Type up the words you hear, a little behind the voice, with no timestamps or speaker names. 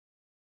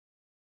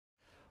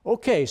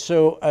Okay,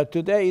 so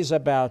today is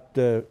about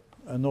the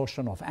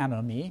notion of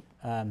anomie,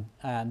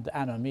 and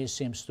anomie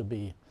seems to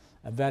be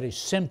a very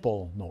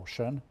simple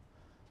notion.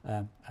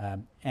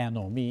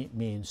 Anomie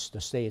means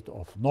the state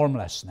of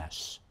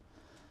normlessness,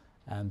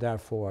 and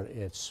therefore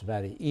it's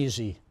very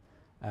easy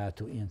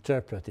to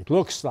interpret. It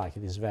looks like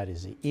it is very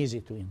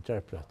easy to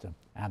interpret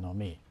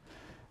anomie.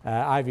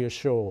 I will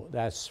show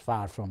that's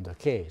far from the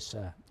case.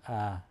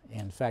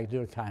 In fact,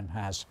 Durkheim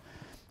has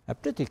a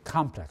pretty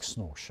complex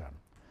notion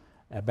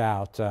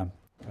about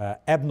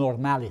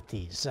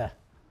abnormalities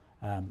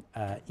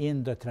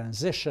in the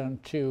transition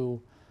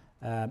to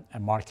a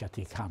market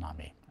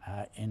economy,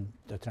 in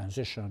the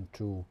transition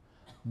to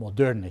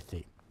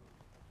modernity.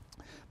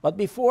 But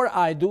before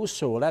I do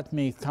so, let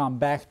me come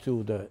back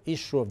to the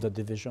issue of the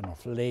division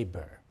of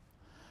labor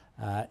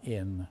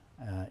in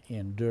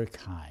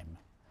Durkheim.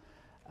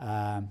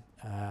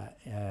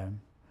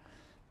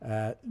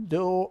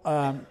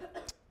 Though,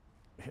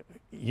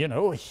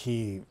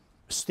 he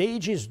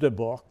stages the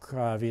book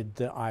with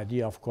the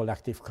idea of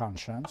collective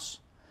conscience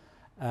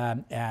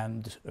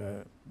and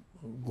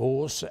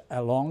goes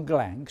along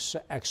lengths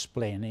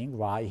explaining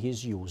why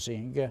he's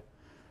using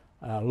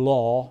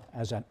law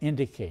as an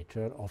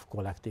indicator of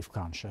collective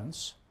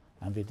conscience,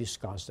 and we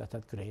discussed that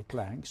at great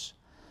lengths.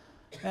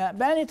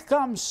 When it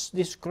comes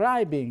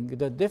describing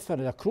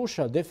the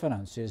crucial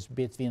differences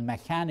between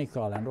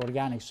mechanical and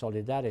organic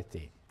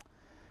solidarity,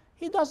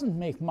 he doesn't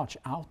make much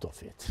out of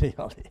it,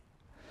 really.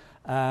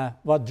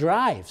 What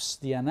drives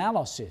the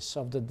analysis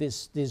of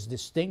this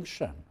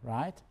distinction,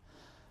 right?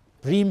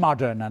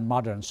 Pre-modern and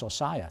modern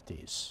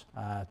societies,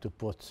 to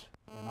put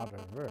in other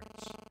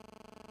words.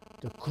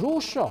 The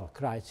crucial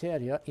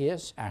criteria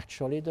is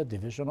actually the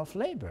division of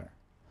labor.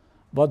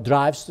 What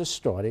drives the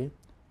story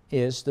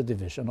is the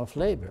division of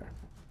labor.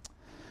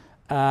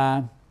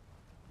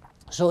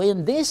 So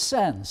in this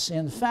sense,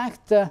 in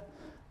fact,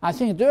 I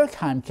think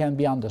Durkheim can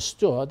be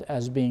understood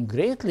as being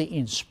greatly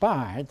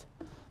inspired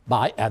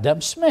by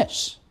Adam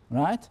Smith,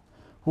 right?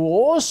 Who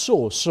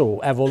also saw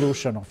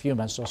evolution of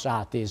human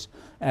societies,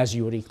 as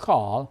you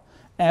recall,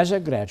 as a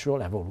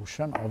gradual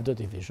evolution of the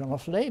division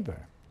of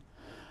labor.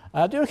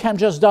 Durkheim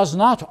just does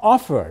not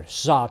offer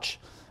such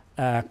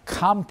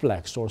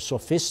complex or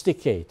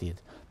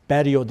sophisticated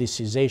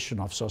periodicization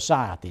of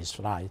societies,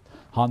 right?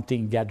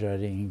 Hunting,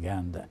 gathering,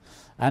 and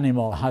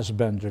animal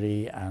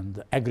husbandry,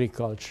 and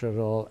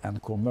agricultural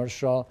and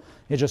commercial.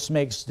 He just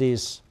makes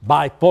this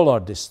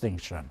bipolar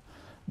distinction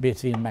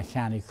between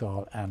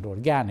mechanical and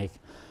organic.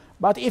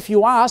 But if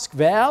you ask,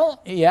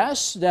 well,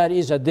 yes, there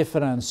is a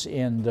difference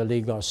in the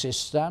legal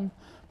system,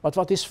 but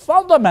what is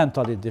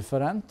fundamentally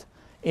different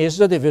is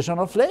the division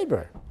of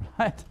labor,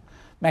 right?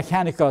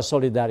 Mechanical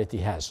solidarity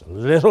has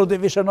little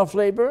division of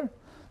labor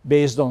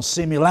based on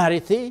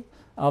similarity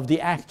of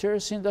the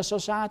actors in the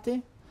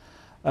society.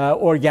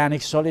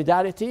 Organic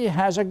solidarity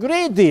has a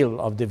great deal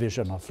of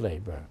division of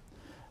labor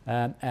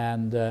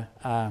and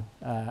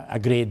a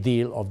great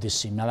deal of the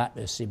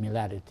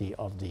similarity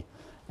of the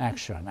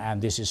action.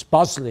 And this is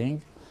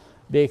puzzling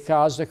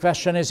because the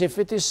question is, if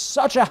it is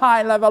such a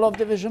high level of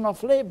division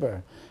of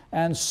labor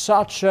and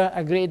such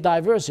a great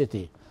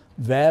diversity,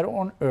 where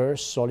on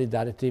earth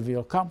solidarity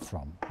will come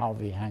from, how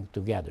we hang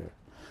together.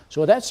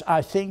 So that's,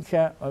 I think,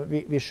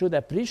 we should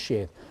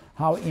appreciate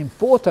how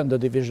important the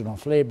division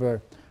of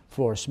labor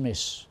for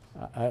Smith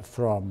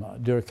from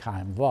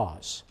Durkheim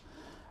was.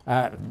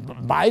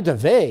 By the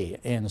way,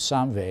 in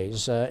some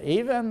ways,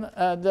 even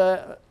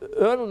the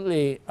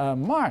early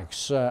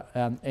Marx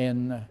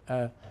in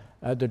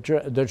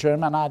the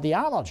German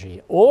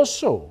ideology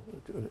also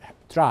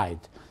tried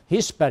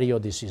his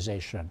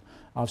periodicization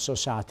of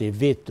society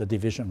with the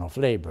division of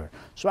labor.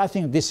 So I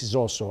think this is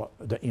also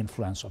the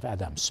influence of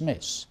Adam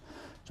Smith.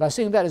 So I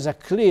think there is a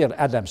clear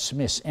Adam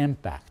Smith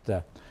impact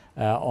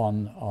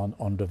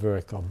on the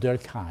work of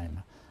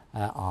Durkheim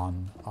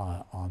on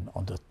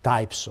the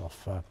types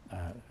of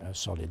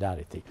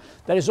solidarity.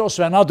 There is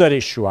also another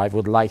issue I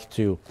would like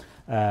to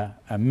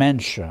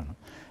mention.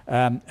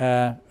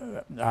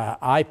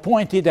 I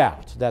pointed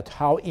out that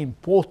how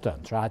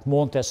important, right,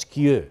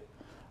 Montesquieu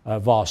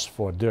was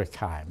for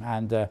Durkheim,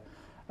 and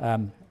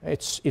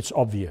it's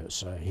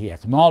obvious. He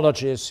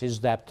acknowledges his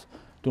debt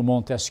to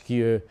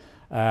Montesquieu.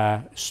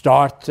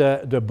 Start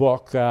the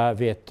book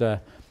with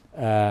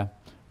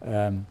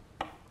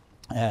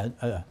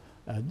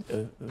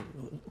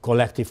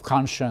collective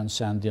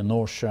conscience and the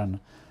notion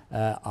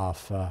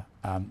of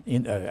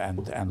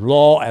and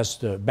law as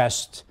the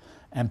best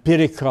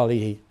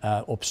empirically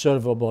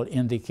observable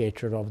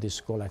indicator of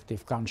this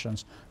collective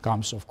conscience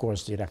comes, of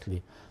course,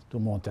 directly to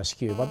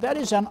Montesquieu. But there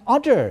is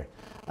another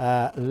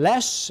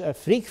less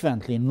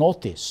frequently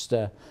noticed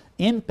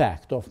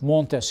impact of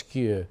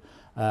Montesquieu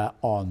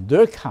on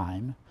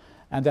Durkheim,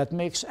 and that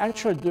makes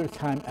actually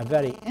Durkheim a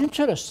very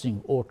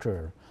interesting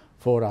author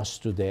for us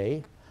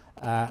today.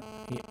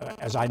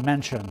 As I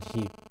mentioned,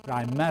 he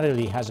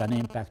primarily has an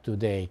impact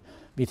today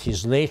with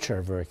his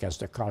later work as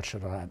the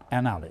cultural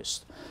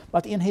analyst.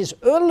 But in his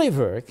early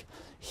work,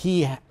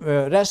 he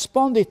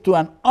responded to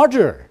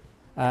another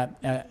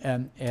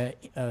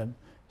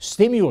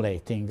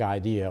stimulating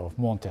idea of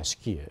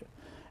Montesquieu,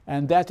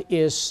 and that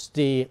is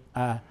the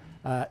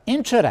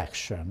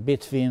interaction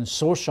between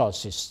social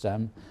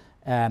system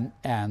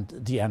and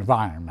the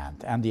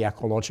environment and the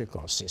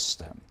ecological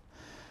system.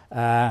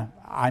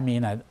 I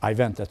mean, I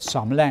went at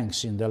some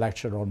lengths in the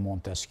lecture on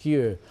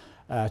Montesquieu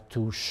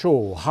to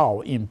show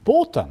how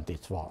important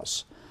it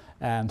was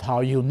and how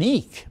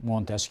unique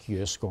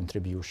Montesquieu's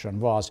contribution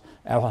was,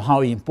 and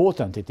how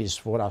important it is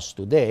for us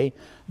today,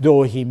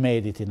 though he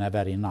made it in a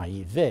very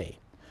naive way.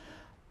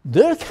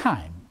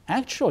 Durkheim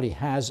actually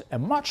has a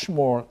much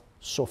more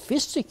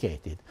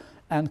sophisticated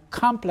and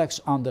complex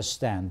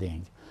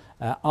understanding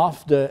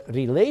of the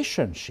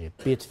relationship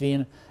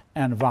between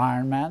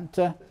environment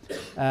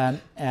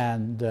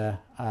and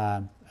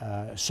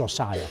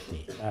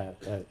society,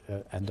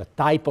 and the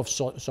type of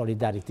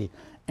solidarity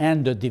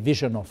and the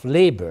division of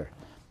labor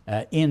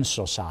in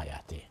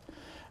society.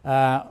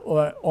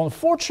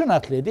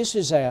 Unfortunately, this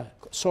is a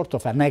sort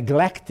of a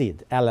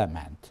neglected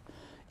element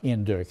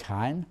in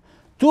Durkheim.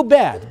 Too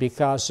bad,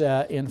 because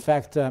in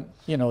fact,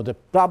 you know, the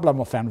problem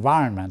of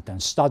environment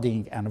and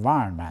studying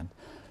environment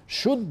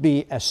should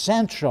be a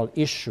central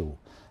issue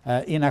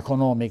in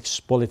economics,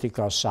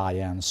 political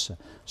science,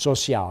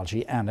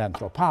 sociology, and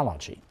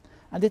anthropology.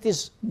 And it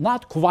is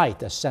not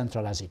quite as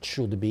central as it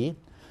should be,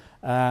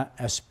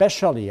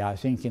 especially, I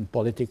think, in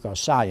political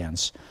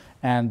science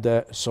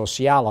and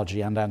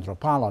sociology and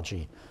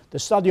anthropology. The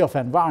study of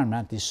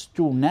environment is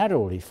too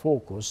narrowly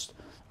focused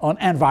on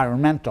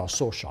environmental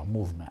social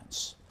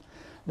movements.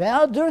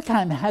 Well,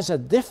 Durkheim has a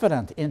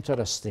different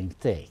interesting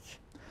take,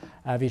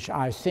 which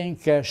I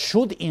think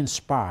should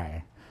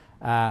inspire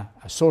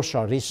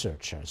social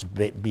researchers,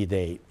 be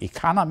they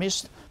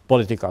economists,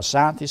 political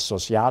scientists,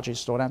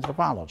 sociologists, or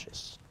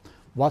anthropologists.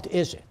 What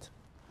is it?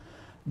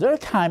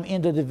 Durkheim,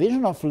 in the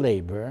division of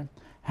labor,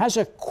 has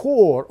a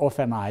core of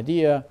an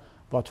idea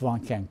what one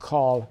can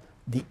call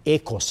the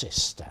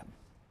ecosystem,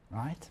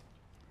 right?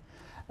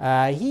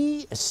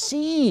 He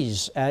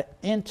sees an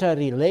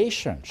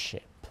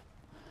interrelationship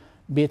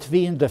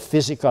between the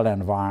physical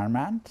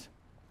environment,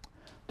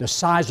 the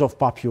size of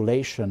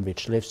population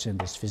which lives in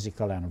this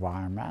physical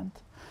environment,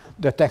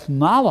 the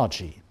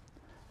technology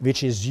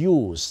which is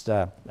used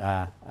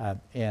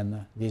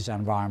in this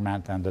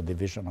environment and the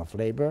division of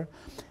labor,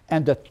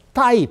 and the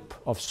type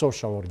of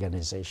social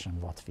organization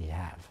what we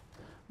have,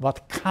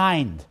 what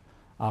kind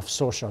of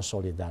social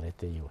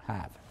solidarity you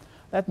have.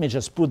 Let me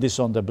just put this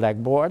on the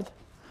blackboard.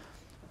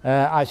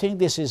 I think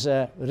this is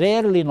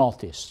rarely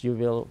noticed. You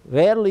will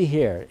rarely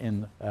hear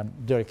in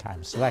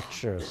Durkheim's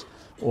lectures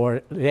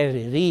or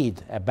rarely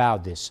read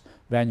about this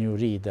when you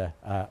read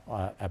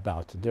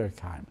about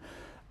Durkheim.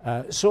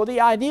 So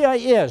the idea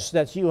is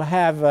that you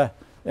have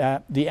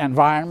the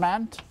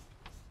environment,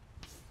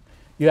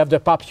 you have the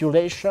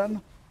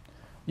population,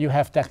 you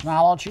have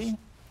technology,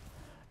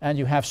 and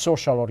you have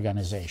social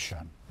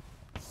organization.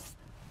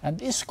 And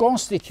this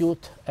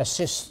constitutes a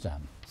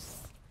system,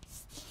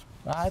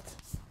 right,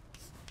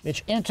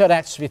 which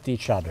interacts with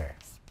each other.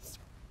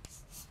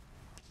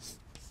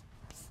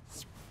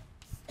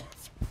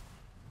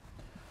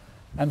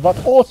 And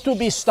what ought to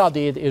be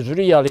studied is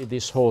really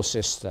this whole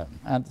system.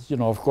 And, you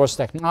know, of course,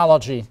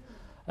 technology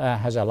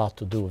has a lot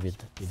to do with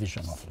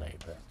division of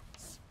labor.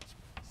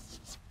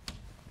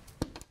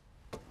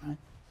 Right?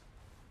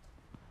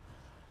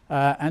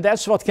 And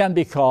that's what can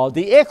be called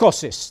the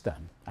ecosystem.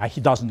 He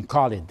doesn't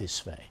call it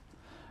this way,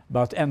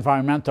 but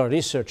environmental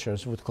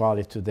researchers would call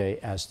it today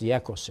as the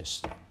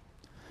ecosystem.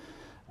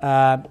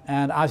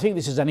 And I think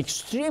this is an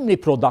extremely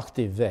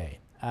productive way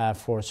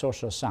for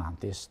social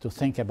scientists to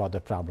think about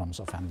the problems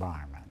of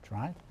environment,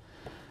 right?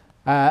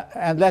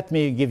 And let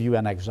me give you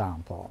an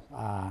example.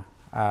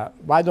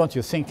 Why don't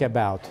you think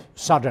about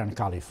Southern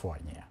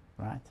California,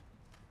 right?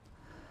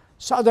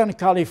 Southern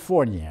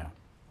California,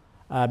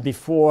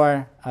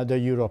 before the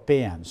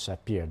Europeans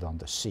appeared on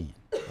the scene,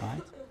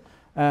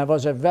 right,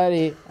 was a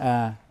very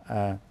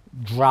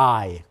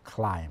dry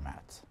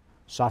climate,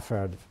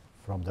 suffered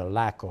from the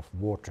lack of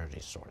water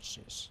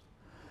resources.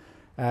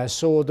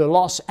 So the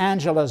Los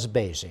Angeles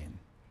basin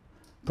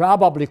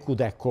probably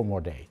could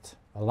accommodate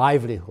a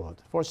livelihood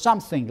for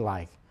something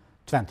like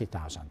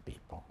 20,000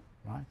 people,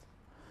 right?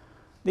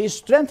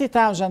 These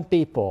 20,000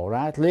 people,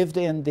 right, lived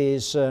in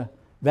this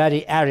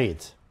very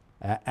arid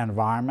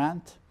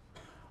environment,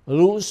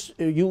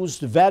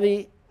 used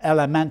very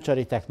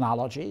elementary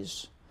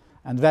technologies,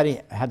 and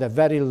had a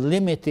very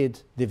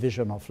limited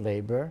division of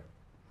labor.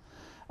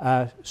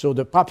 So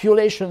the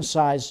population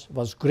size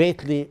was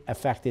greatly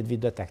affected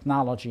with the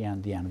technology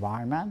and the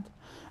environment,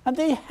 and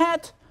they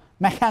had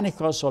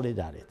mechanical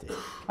solidarity,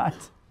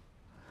 right?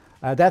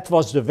 That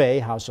was the way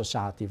how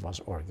society was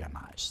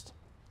organized.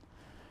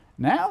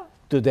 Now,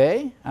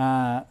 today,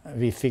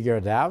 we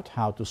figured out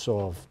how to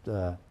solve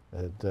the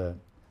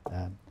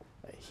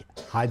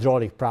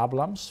hydraulic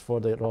problems for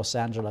the Los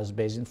Angeles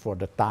basin for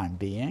the time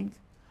being.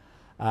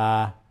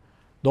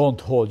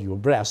 Don't hold your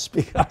breath,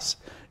 because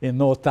in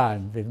no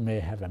time we may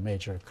have a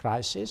major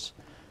crisis.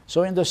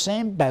 So in the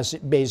same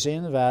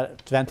basin where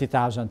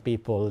 20,000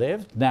 people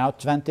lived, now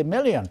 20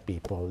 million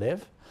people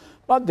live,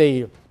 But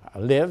they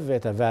live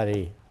at a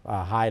very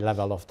high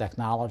level of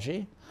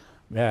technology.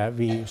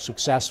 We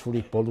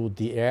successfully pollute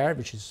the air,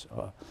 which is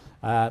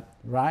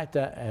hard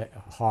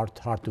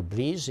to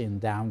breathe in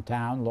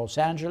downtown Los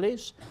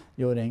Angeles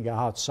during a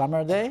hot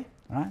summer day,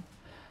 right?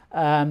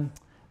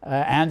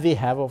 And we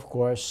have, of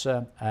course,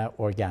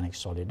 organic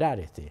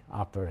solidarity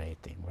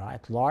operating,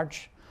 right,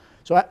 large.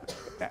 So,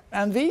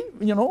 and we,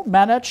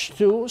 manage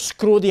to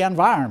screw the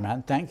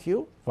environment, thank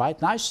you,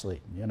 quite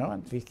nicely,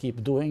 and we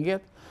keep doing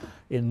it.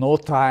 In no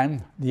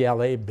time, the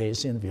LA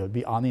basin will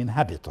be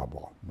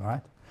uninhabitable,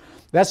 right?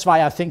 That's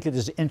why I think it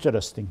is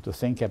interesting to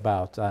think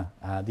about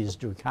this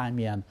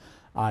Durkheimian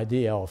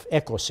idea of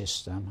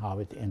ecosystem, how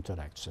it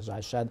interacts. As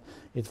I said,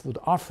 it would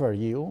offer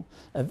you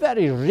a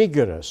very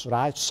rigorous,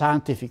 right,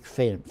 scientific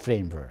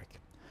framework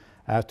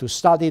to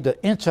study the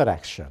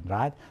interaction,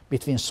 right,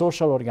 between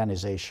social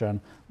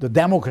organization, the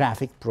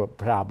demographic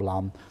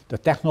problem, the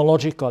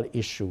technological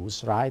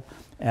issues, right,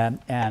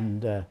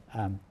 and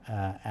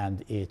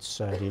its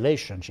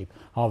relationship,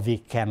 how we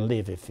can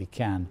live if we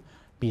can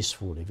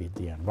peacefully with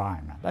the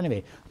environment.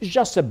 Anyway, it's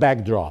just a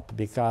backdrop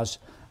because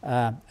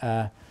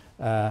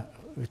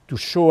to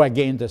show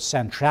again the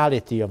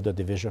centrality of the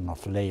division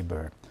of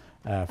labor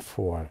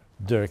for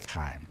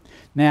Durkheim.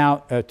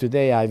 Now,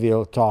 today I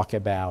will talk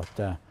about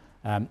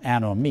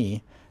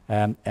anomie,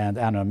 and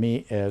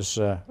anomie is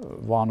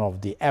one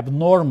of the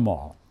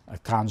abnormal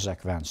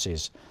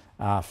consequences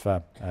of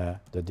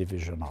the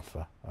division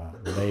of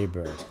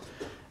labor.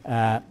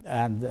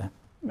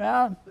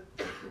 Well,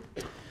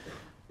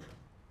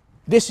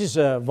 this is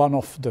one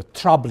of the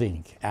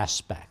troubling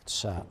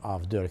aspects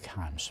of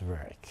Durkheim's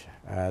work,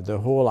 the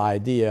whole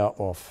idea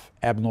of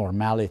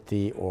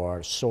abnormality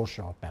or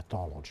social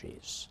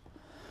pathologies.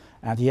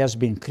 And he has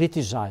been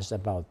criticized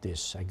about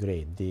this a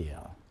great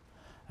deal.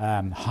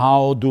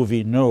 How do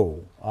we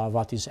know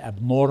what is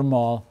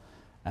abnormal,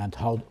 and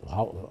how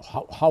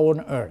on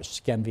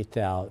earth can we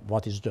tell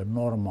what is the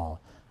normal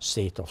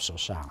state of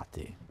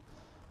society?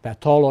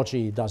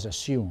 Pathology does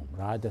assume,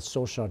 right, that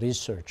social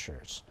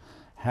researchers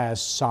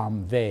has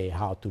some way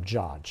how to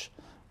judge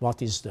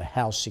what is the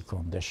healthy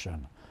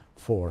condition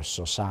for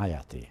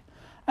society.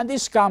 And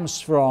this comes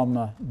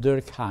from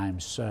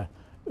Durkheim's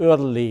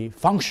early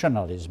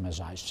functionalism, as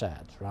I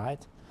said,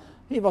 right?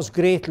 He was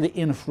greatly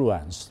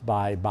influenced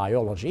by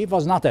biology. He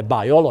was not a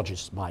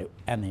biologist by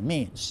any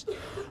means.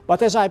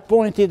 But as I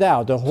pointed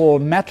out, the whole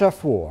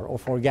metaphor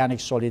of organic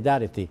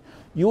solidarity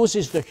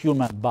uses the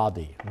human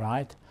body,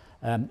 right,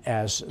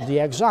 as the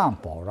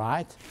example,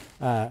 right?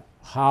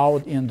 How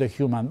in the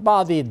human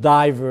body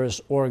diverse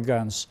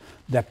organs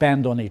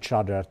depend on each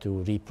other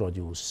to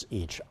reproduce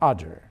each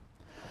other.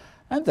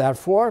 And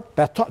therefore,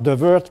 the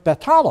word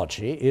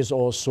pathology is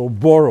also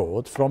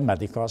borrowed from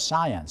medical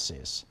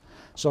sciences.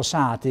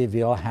 Society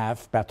will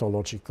have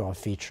pathological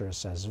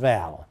features as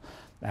well.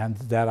 And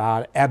there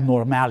are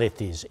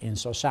abnormalities in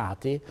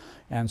society,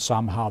 and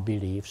somehow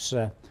believes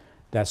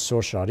that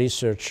social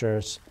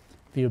researchers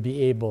will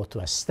be able to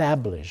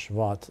establish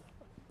what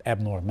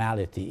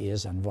abnormality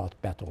is and what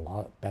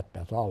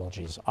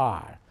pathologies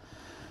are.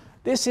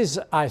 This is,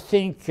 I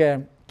think,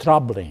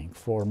 troubling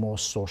for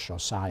most social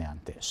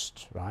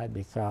scientists, right?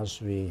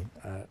 Because we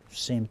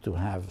seem to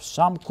have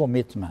some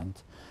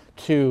commitment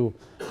to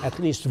at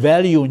least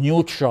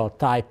value-neutral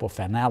type of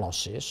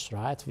analysis,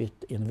 right?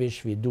 In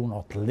which we do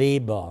not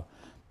label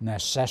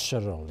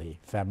necessarily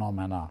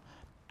phenomena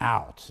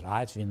out,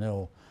 right? We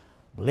know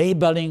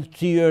labeling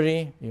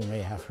theory, you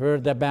may have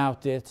heard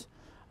about it.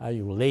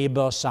 You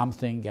label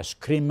something as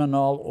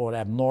criminal or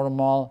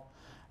abnormal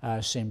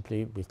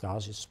simply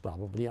because it's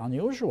probably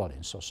unusual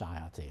in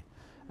society.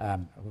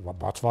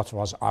 But what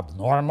was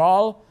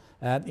abnormal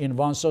in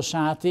one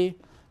society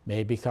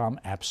may become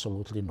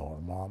absolutely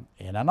normal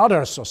in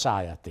another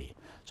society.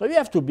 So you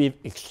have to be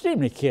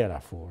extremely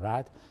careful,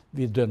 right,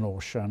 with the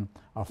notion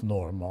of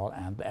normal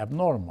and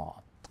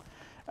abnormal.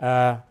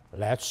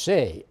 Let's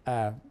say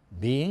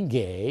being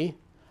gay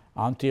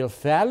until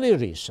fairly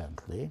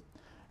recently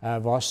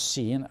was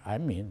seen,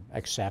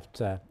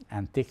 except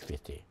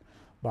antiquity.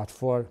 But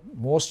for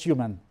most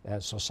human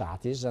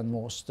societies and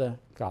most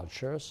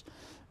cultures,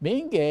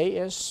 being gay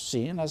is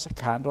seen as a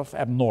kind of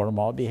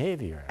abnormal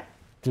behavior.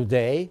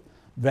 Today,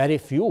 very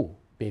few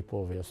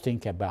people will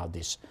think about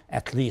this,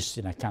 at least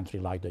in a country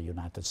like the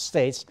United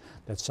States,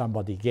 that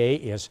somebody gay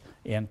is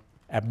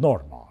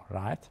abnormal,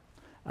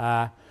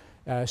 right?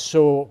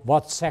 So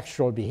what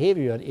sexual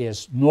behavior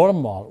is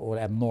normal or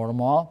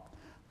abnormal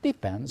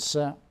depends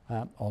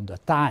on the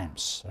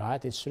times,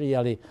 right? It's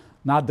really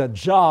not the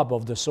job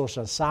of the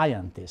social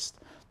scientist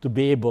to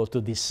be able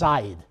to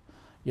decide,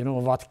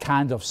 what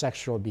kind of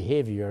sexual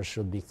behavior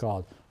should be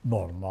called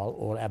normal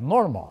or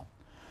abnormal.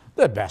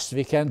 The best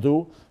we can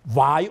do,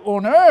 why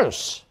on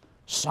earth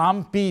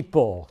some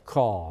people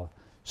call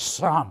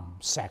some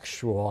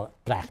sexual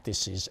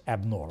practices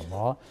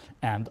abnormal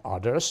and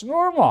others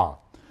normal?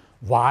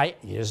 Why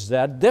is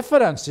there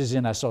differences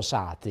in a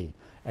society,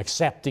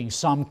 accepting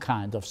some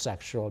kind of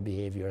sexual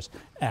behaviors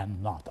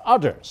and not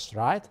others,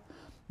 right?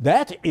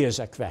 That is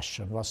a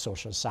question what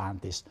social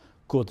scientists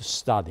could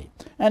study.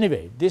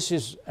 Anyway, this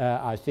is,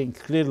 I think,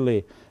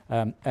 clearly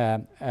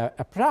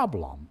a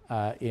problem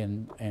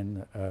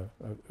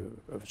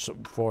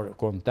for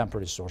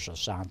contemporary social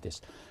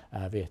scientists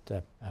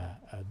with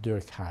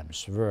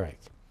Durkheim's work.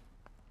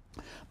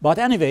 But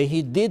anyway,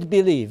 he did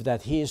believe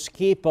that he is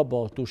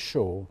capable to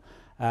show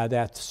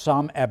that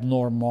some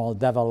abnormal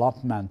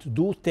development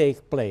do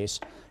take place.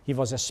 He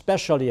was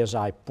especially, as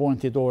I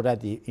pointed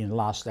already in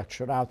last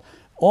lecture out,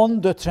 on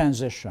the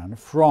transition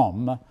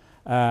from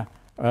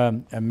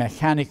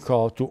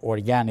mechanical to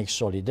organic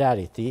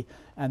solidarity.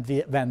 And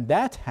when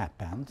that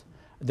happened,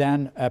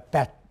 then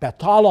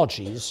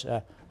pathologies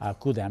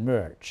could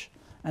emerge.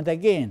 And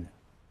again,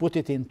 put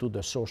it into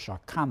the social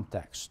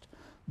context.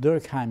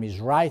 Durkheim is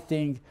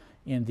writing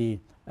in the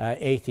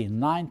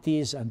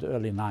 1890s and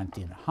early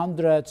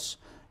 1900s.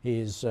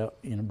 He's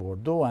in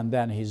Bordeaux, and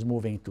then he's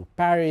moving to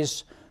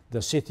Paris,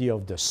 the city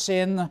of the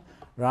sin,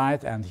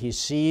 right? And he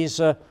sees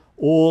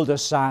all the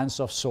signs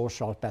of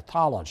social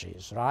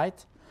pathologies,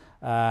 right?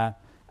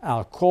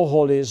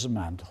 Alcoholism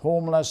and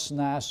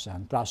homelessness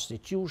and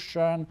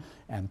prostitution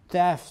and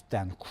theft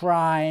and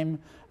crime,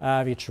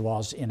 which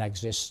was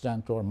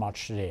inexistent or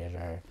much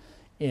rarer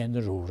in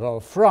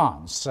rural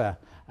France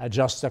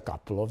just a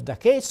couple of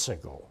decades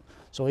ago.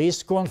 So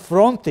he's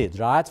confronted,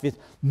 right, with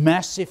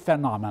massive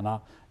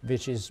phenomena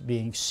which is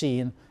being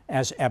seen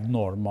as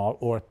abnormal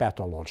or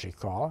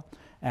pathological,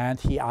 and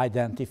he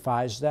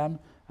identifies them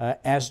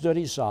as the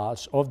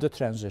results of the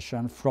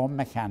transition from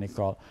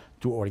mechanical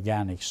to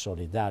organic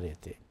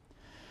solidarity.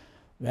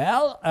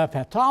 Well,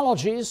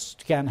 pathologies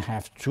can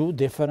have two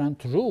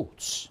different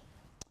roots.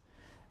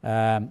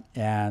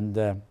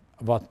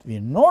 What we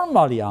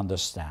normally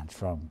understand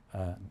from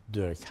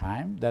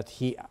Durkheim, that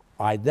he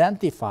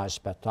identifies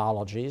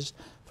pathologies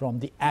from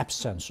the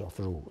absence of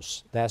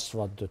rules. That's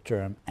what the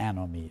term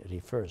anomie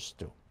refers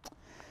to.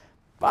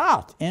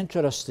 But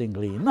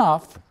interestingly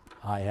enough,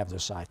 I have the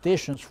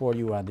citations for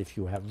you, and if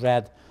you have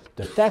read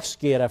the text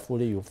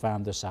carefully, you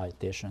found the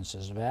citations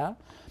as well.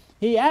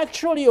 He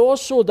actually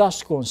also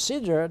does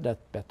consider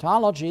that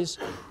pathologies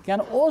can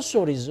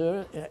also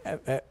result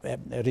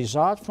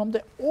from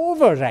the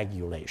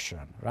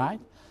overregulation,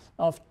 right,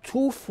 of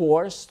too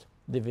forced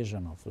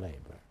division of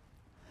labor.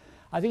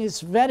 I think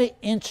it's very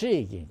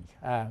intriguing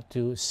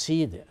to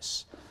see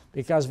this,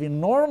 because we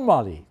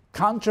normally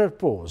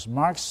counterpose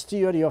Marx's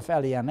theory of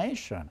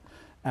alienation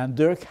and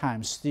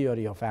Durkheim's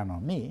theory of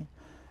anomie,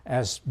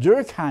 as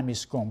Durkheim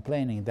is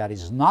complaining there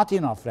is not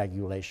enough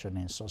regulation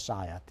in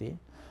society,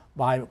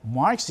 while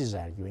Marx is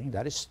arguing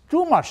there is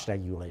too much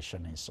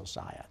regulation in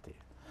society.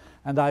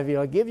 And I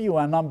will give you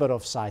a number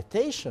of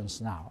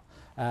citations now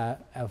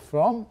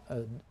from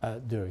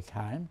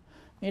Durkheim,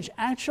 which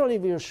actually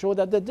will show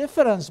that the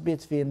difference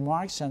between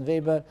Marx and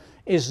Weber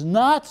is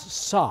not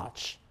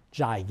such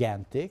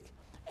gigantic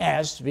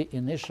as we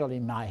initially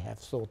might have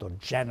thought, or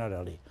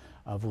generally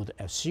would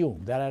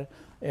assume.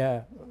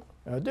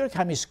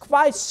 Durkheim is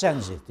quite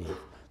sensitive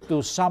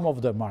to some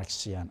of the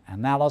Marxian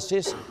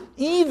analysis,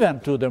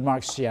 even to the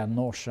Marxian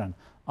notion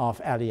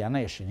of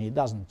alienation. He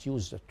doesn't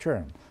use the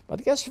term,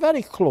 but gets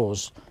very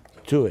close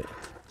to it.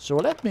 So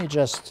let me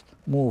just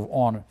move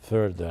on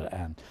further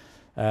and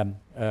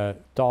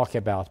talk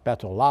about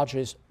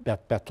pathologies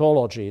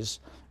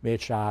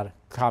which are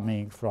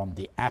coming from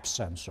the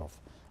absence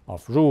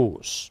of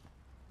rules.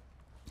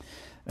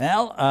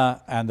 Well,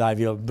 and I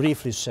will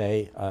briefly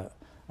say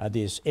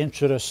this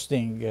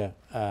interesting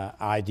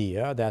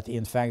idea that,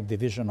 in fact,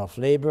 division of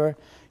labor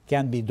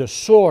can be the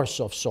source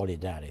of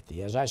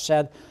solidarity. As I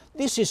said,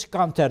 this is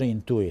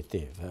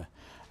counterintuitive.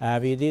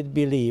 We did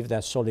believe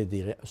that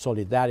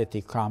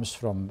solidarity comes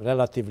from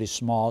relatively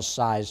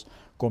small-sized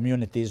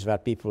communities where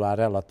people are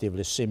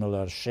relatively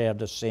similar, share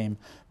the same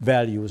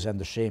values and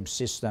the same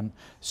system,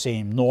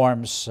 same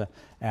norms,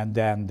 and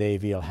then they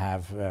will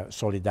have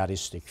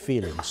solidaristic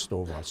feelings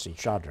towards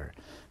each other.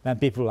 When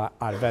people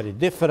are very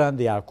different,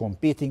 they are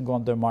competing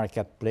on the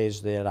marketplace,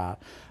 they are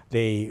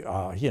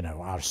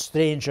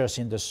strangers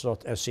in the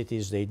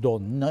cities, they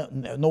don't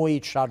know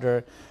each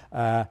other,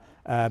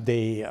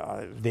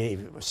 they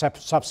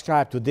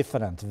subscribe to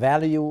different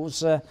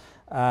values,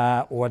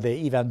 or they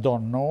even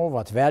don't know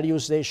what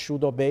values they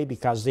should obey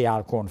because they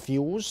are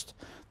confused.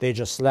 They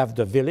just left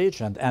the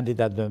village and ended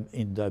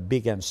in the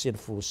big and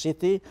sinful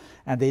city,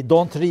 and they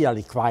don't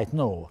really quite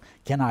know,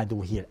 can I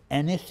do here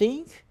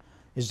anything?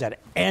 Is there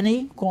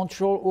any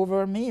control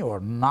over me or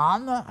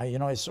none?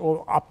 It's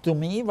all up to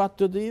me what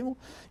to do.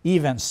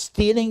 Even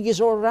stealing is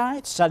all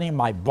right. Selling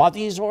my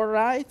body is all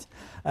right.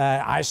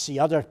 I see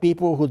other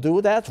people who do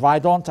that. Why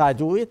don't I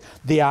do it?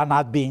 They are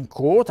not being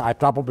caught. I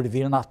probably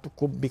will not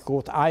be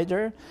caught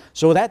either.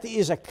 So that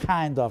is a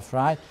kind of,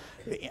 right,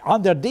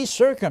 under these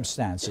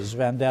circumstances,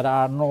 when there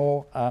are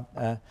no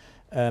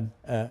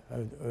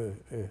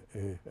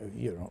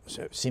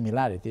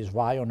similarities,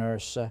 why on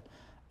earth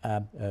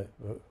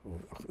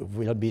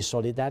will be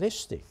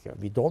solidaristic?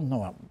 We don't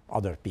know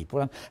other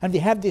people. And we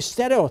have these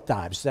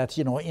stereotypes that,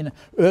 in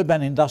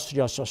urban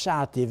industrial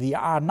society, we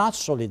are not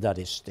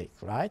solidaristic,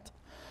 right?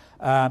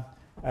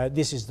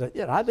 this is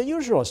the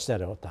usual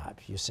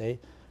stereotype. You say,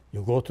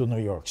 you go to New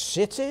York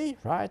City,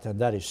 right, and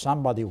there is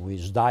somebody who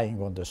is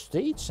dying on the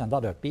streets, and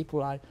other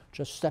people are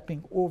just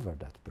stepping over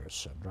that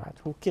person, right?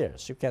 Who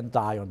cares? You can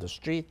die on the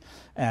street,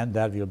 and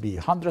there will be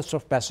hundreds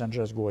of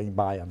passengers going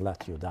by and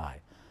let you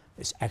die.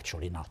 It's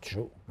actually not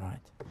true,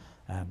 right?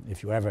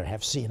 If you ever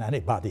have seen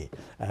anybody,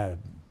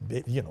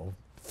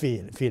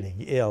 feeling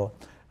ill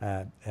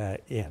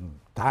in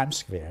Times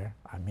Square,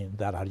 I mean,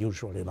 there are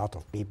usually a lot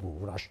of people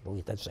who rush to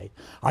it and say,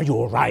 "Are you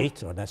all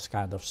right?" or that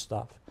kind of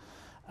stuff.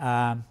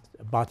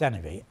 But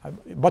anyway,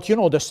 but you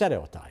know the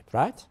stereotype,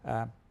 right?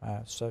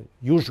 So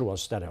usual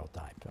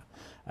stereotype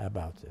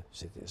about the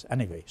cities.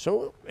 Anyway,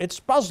 so it's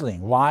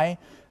puzzling why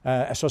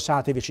a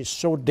society which is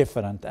so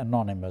different,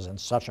 anonymous, and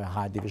such a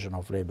high division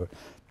of labor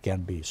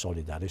can be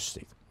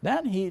solidaristic.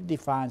 Then he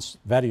defines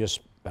various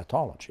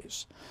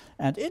pathologies.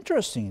 And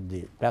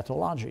interestingly,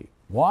 pathology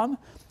one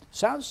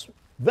sounds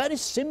very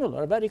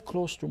similar, very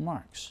close to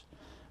Marx.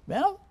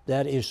 Well,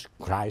 there is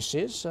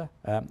crisis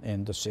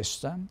in the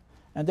system,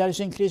 and there is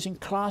increasing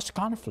class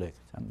conflict,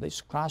 and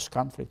this class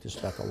conflict is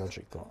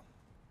pathological.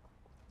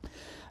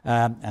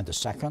 And the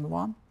second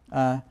one,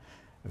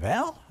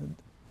 well,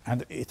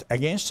 and it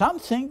again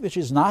something which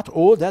is not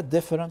all that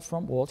different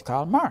from old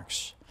Karl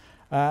Marx.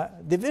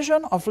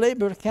 Division of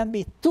labor can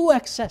be too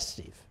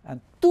excessive, and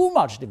too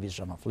much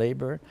division of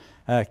labor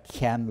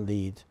can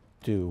lead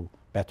to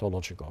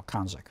pathological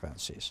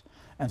consequences.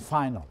 And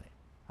finally,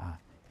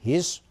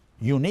 his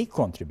unique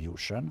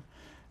contribution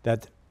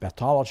that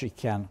pathology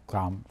can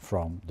come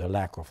from the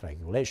lack of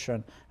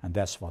regulation, and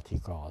that's what he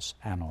calls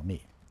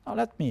anomie. Now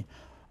let me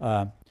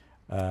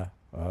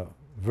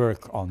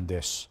work on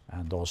this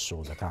and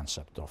also the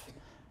concept of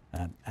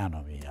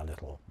anomie a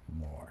little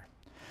more.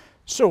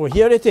 So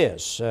here it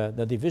is,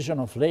 the division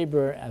of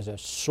labor as a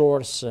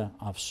source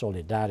of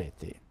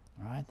solidarity,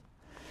 right?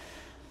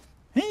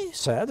 He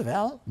said,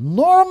 well,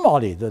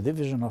 normally the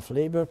division of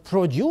labor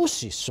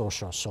produces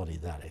social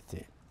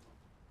solidarity.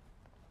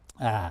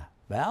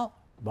 Well,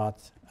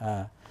 but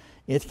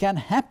it can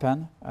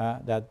happen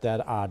that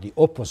there are the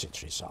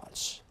opposite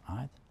results,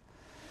 right?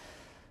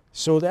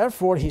 So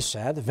therefore, he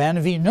said,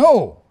 when we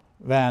know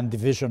when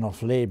division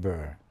of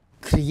labor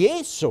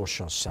creates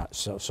social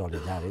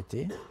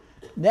solidarity,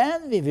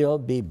 then we will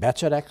be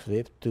better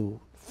equipped to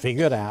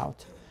figure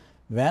out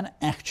when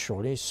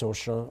actually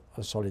social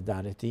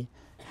solidarity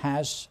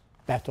has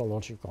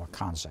pathological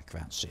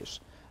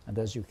consequences. And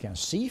as you can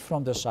see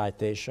from the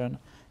citation,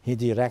 he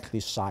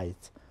directly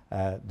cites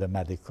the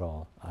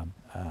medical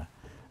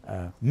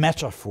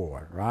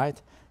metaphor,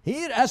 right?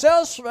 Here, as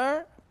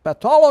elsewhere,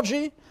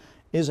 pathology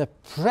is a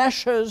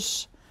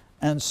precious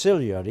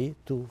ancillary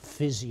to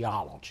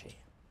physiology.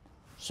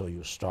 So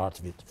you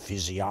start with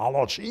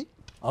physiology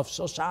of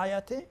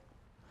society.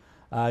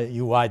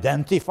 You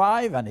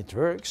identify when it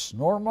works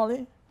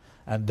normally,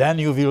 and then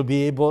you will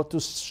be able to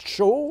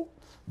show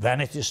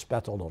when it is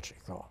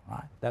pathological,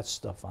 right? That's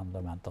the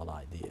fundamental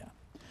idea.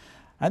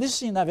 And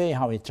this is in a way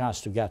how he tries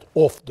to get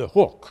off the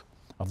hook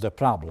of the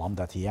problem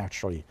that he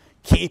actually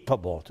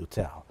capable to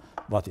tell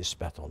what is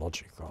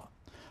pathological.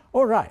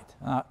 All right,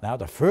 now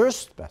the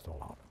first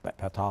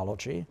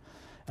pathology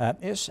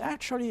is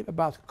actually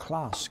about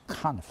class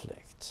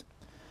conflict.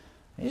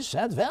 He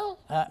said, well,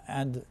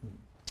 and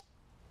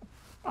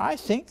I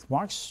think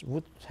Marx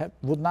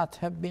would not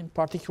have been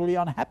particularly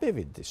unhappy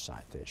with this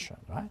citation,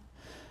 right?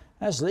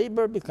 As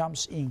labor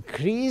becomes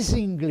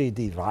increasingly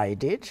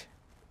divided,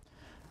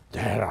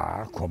 there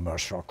are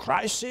commercial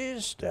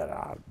crises, there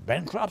are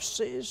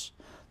bankruptcies,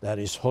 there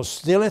is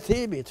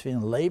hostility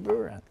between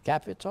labor and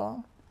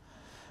capital,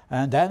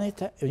 and then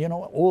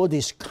all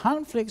these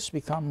conflicts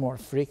become more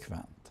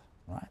frequent,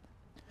 right?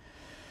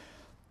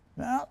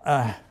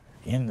 Well,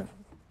 in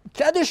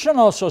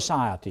traditional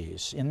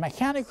societies, in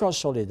mechanical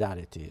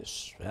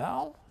solidarities,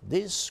 well,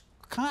 these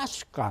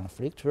class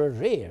conflicts were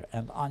rare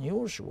and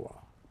unusual.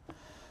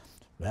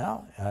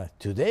 Well,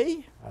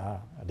 today,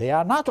 they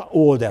are not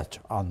all that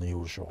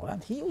unusual.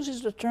 And he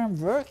uses the term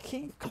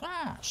working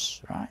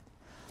class, right?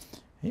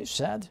 He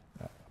said,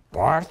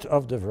 part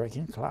of the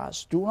working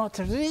class do not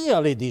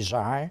really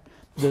desire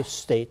the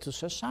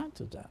status assigned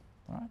to them,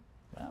 right?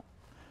 Well,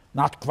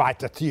 not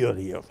quite a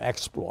theory of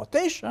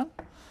exploitation,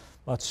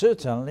 but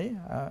certainly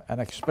an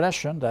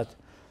expression that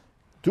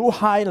too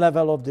high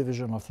level of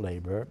division of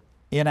labor,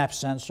 in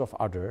absence of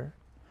other,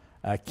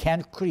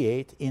 can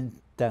create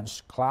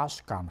intense class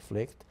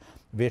conflict,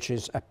 which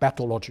is a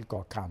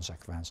pathological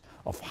consequence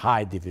of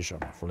high division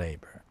of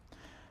labor.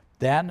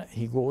 Then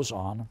he goes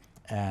on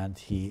and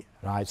he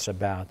writes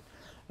about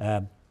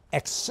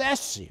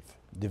excessive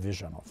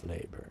division of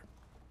labor.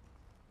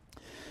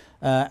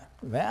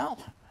 Well,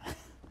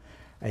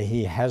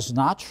 he has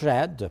not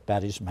read the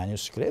Paris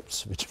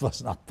manuscripts, which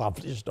was not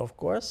published, of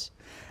course,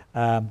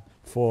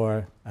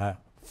 for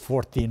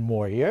 14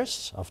 more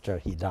years after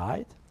he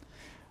died.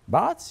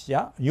 But,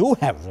 yeah, you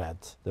have read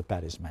the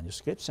Paris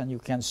manuscripts, and you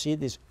can see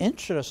these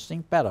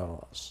interesting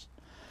parallels.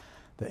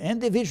 The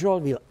individual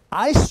will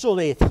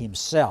isolate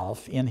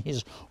himself in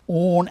his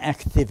own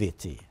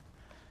activity.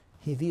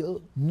 he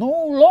will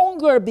no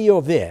longer be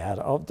aware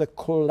of the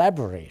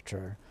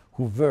collaborator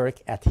who work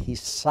at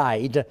his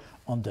side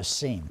on the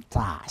same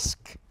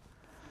task.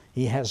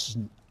 He has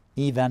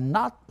even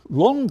not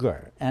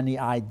longer any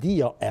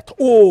idea at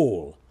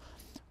all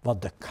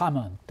what the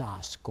common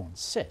task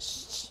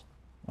consists.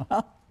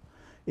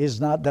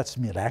 That's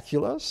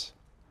miraculous?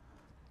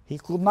 He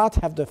could not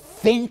have the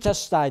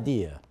faintest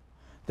idea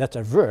that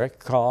a work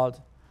called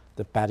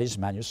the Paris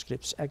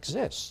manuscripts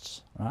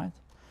exists, right?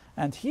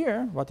 And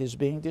here, what is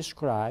being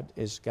described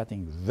is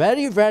getting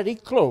very, very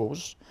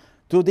close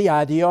to the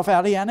idea of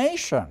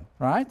alienation,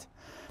 right?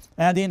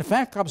 And in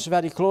fact comes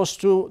very close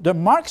to the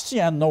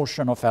Marxian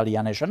notion of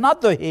alienation,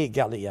 not the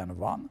Hegelian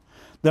one.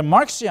 The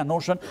Marxian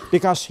notion,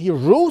 because he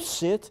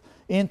roots it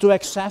into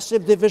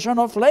excessive division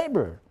of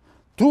labor.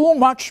 Too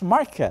much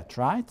market,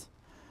 right?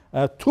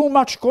 Too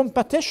much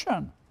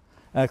competition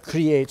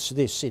creates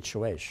this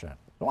situation.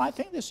 So I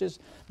think this is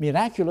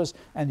miraculous,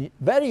 and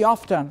very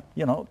often,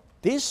 you know,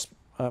 these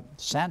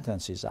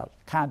sentences are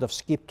kind of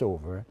skipped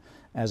over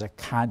as a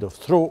kind of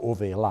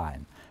throwaway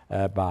line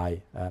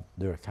by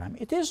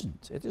Durkheim. It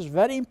isn't. It is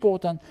very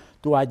important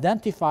to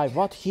identify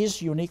what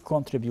his unique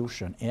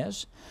contribution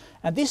is.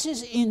 And this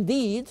is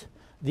indeed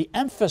the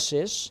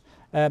emphasis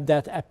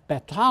that a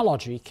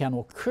pathology can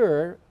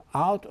occur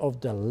out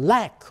of the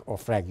lack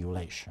of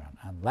regulation.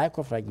 And lack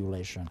of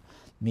regulation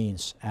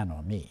means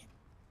anomie.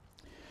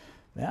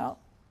 Well,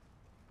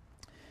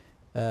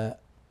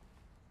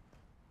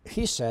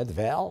 he said,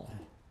 well,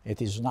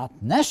 it is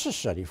not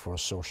necessary for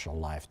social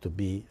life to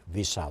be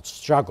without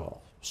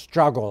struggle.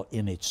 Struggle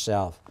in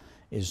itself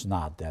is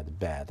not that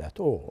bad at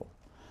all.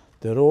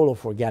 The role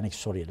of organic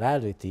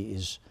solidarity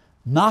is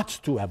not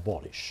to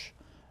abolish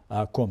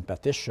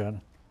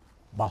competition,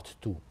 but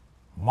to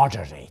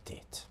moderate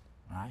it,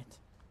 right?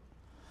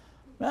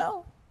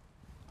 Well,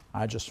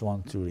 I just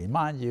want to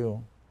remind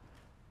you,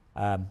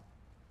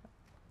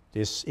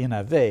 this in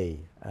a way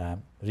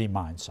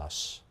reminds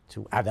us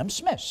to Adam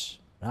Smith,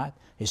 right?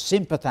 His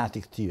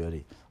sympathetic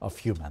theory of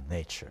human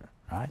nature,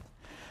 right?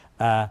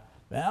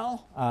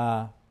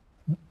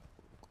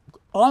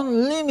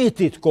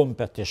 Unlimited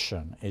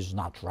competition is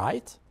not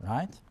right,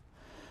 right?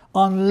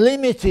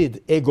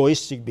 Unlimited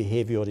egoistic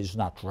behavior is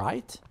not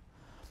right.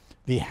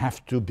 We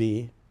have to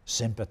be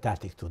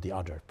sympathetic to the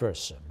other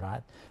person,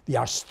 right? We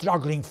are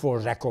struggling for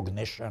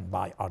recognition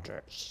by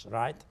others,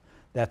 right?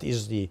 That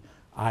is the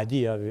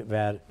idea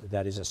where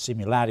there is a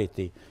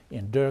similarity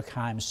in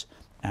Durkheim's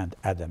and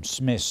Adam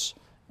Smith's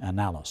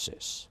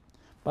analysis.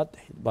 But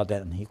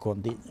then he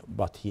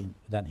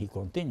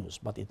continues.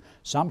 But in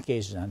some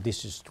cases, and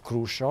this is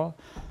crucial,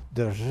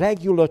 the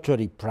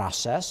regulatory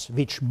process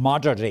which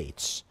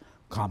moderates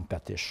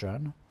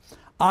competition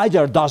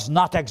either does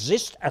not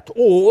exist at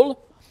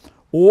all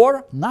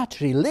or not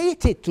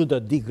related to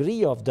the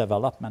degree of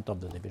development of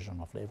the division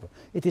of labor.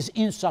 It is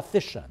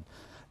insufficient.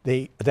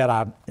 There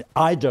are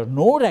either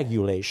no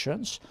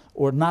regulations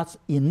or not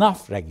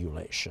enough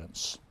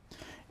regulations.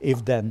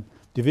 If then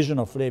division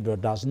of labor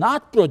does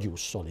not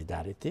produce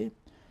solidarity,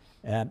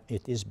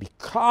 it is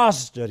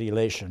because the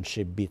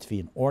relationship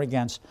between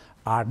organs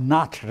are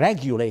not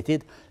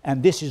regulated,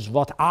 and this is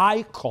what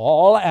I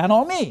call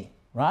anomie,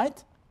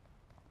 right?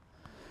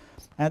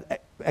 And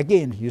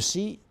again, you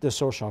see the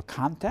social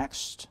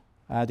context.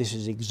 This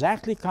is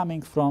exactly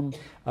coming from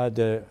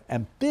the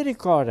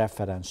empirical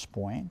reference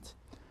point.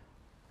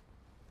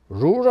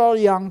 Rural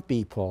young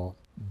people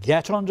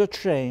get on the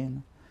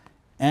train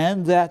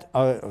and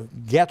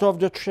get off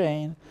the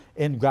train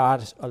in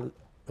Gare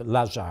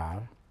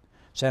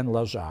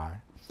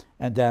Saint-Lazare,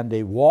 and then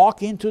they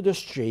walk into the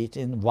street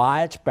in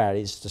wild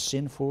Paris, the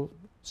sinful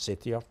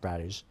city of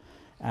Paris,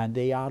 and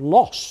they are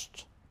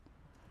lost.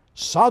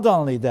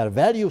 Suddenly their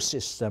value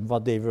system,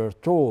 what they were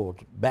told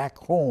back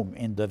home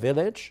in the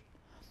village,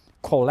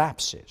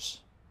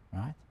 collapses,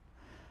 right?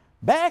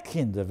 Back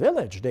in the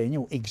village, they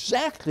knew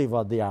exactly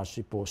what they are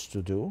supposed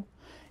to do.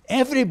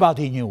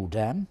 Everybody knew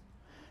them,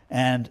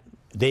 and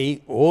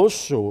they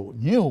also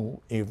knew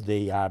if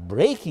they are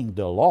breaking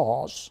the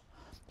laws,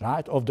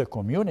 right, of the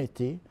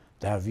community,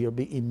 they will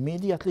be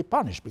immediately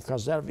punished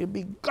because there will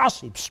be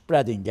gossip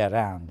spreading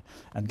around,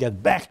 and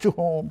get back to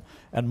home,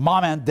 and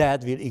mom and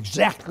dad will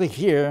exactly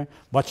hear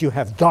what you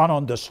have done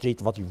on the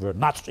street, what you were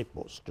not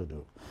supposed to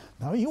do.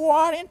 Now you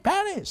are in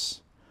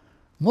Paris.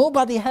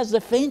 Nobody has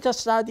the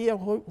faintest idea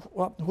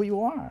who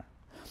you are.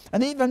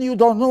 And even you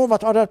don't know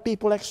what other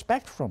people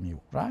expect from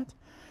you, right?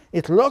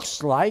 It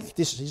looks like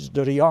this is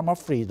the realm of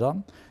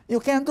freedom.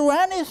 You can do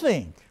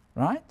anything,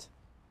 right?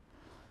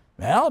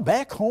 Well,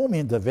 back home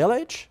in the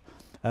village,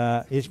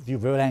 if you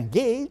were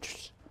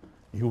engaged,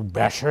 you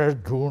better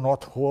do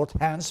not hold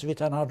hands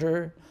with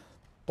another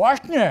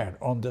partner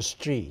on the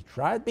street,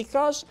 right?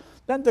 Because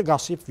then the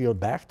gossip will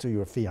back to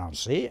your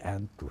fiancée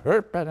and to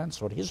her parents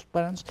or his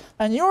parents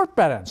and your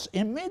parents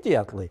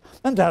immediately,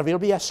 and there will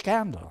be a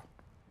scandal.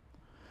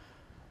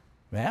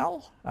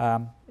 Well,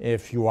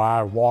 if you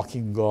are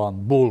walking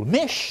on Bull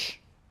Mish,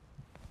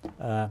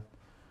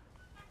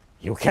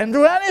 you can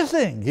do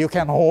anything. You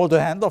can hold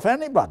the hand of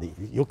anybody.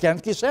 You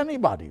can kiss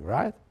anybody,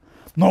 right?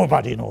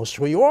 Nobody knows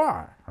who you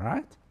are,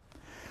 right?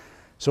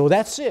 So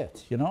that's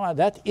it, you know,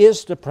 that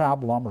is the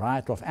problem,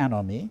 right, of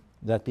anomie,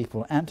 that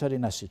people enter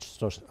in a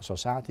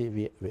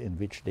society in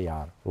which they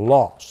are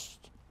lost.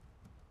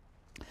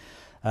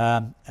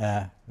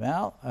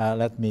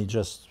 Let me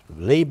just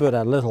labor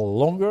a little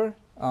longer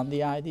on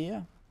the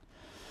idea.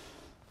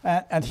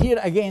 And here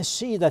again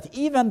see that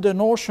even the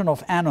notion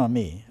of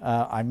anomie,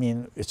 I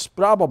mean, it's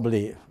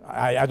probably,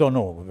 I don't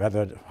know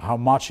how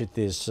much it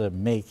is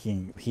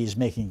he's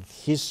making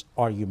his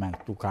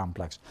argument too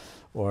complex,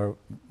 or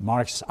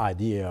Marx's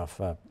idea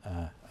of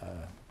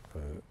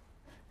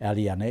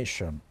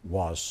alienation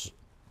was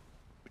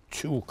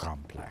too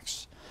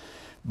complex.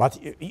 But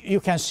you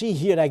can see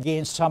here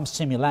again some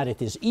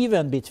similarities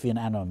even between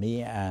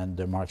anomie and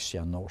the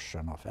Marxian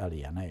notion of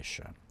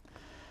alienation.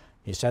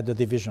 He said the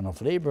division of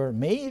labor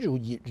may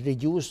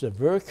reduce the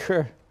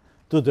worker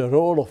to the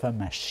role of a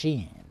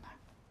machine.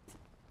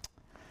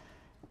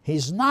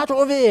 He's not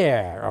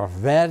aware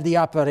of where the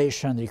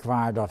operation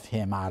required of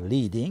him are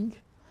leading,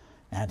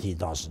 and he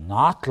does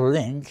not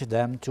link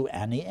them to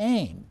any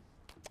aim.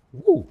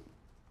 Woo.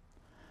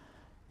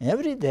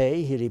 Every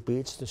day he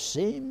repeats the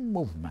same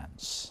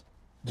movements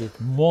with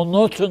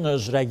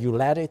monotonous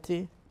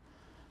regularity,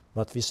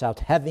 but without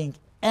having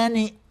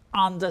any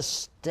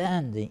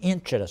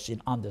interest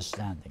in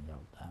understanding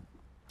of them.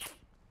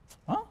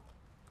 Huh?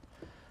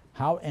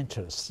 How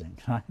interesting,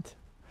 right?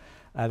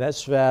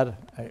 That's where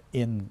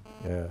in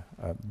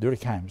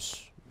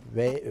Durkheim's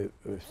way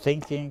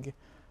thinking,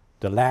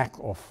 the lack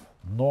of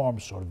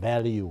norms or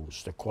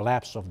values, the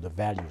collapse of the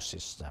value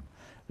system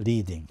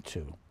leading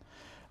to.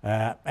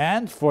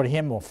 And for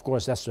him, of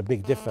course, that's a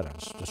big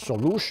difference. The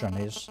solution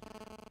is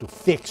to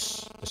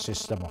fix the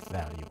system of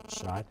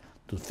values, right?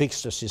 To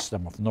fix the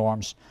system of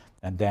norms,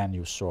 and then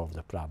you solve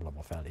the problem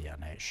of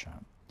alienation.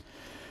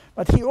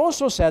 But he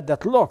also said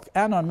that, look,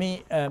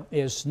 anomie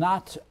is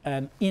not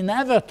an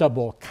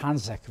inevitable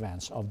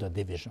consequence of the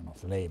division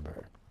of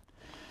labor,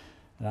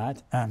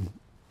 right? And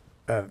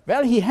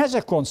well, he has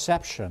a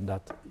conception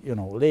that, you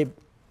know,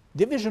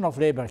 division of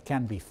labor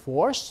can be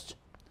forced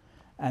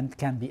and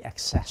can be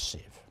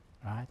excessive,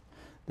 right?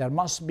 There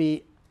must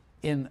be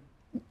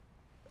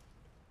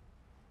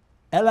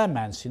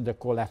elements in the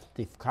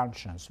collective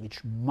conscience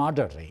which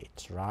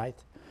moderate, right,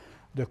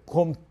 the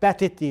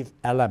competitive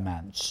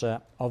elements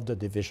of the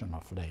division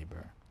of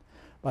labor.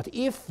 But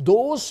if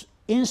those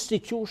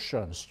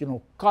institutions, you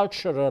know,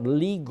 cultural,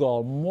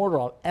 legal,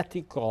 moral,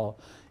 ethical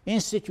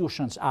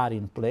institutions are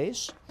in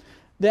place,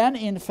 then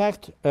in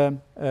fact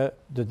the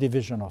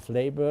division of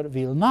labor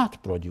will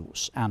not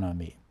produce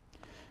anomie.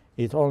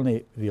 It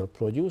only will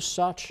produce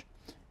such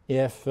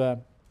if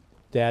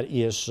there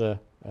is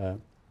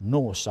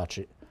no such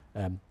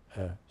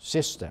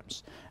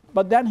systems.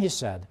 But then he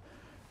said,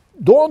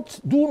 do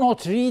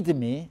not read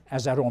me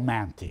as a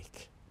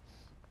romantic.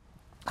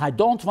 I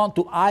don't want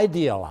to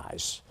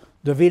idealize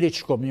the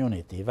village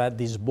community where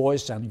these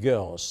boys and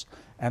girls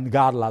and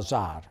Gare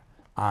Lazare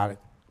are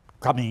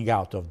coming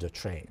out of the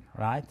train,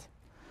 right?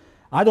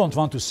 I don't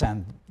want to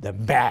send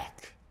them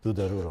back to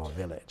the rural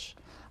village.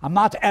 I'm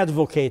not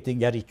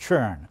advocating a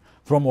return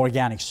from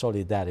organic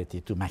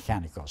solidarity to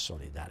mechanical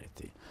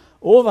solidarity.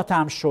 All that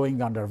I'm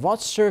showing under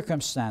what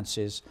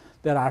circumstances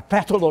there are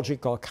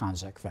pathological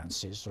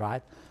consequences,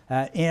 right,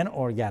 in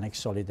organic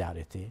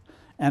solidarity.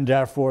 And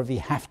therefore we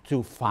have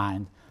to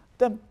find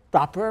the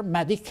proper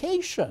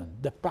medication,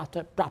 the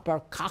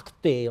proper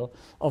cocktail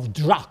of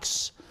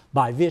drugs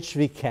by which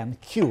we can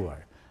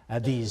cure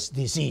this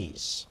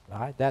disease,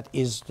 right? That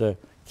is the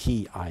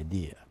key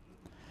idea.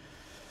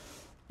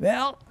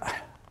 Well,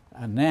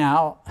 and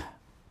now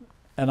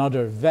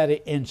another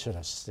very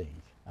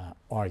interesting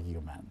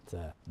argument,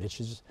 which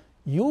is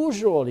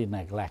usually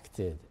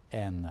neglected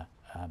in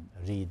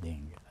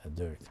reading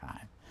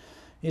Durkheim.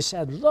 He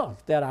said,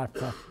 look, there are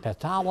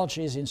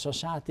pathologies in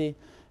society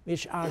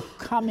which are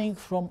coming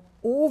from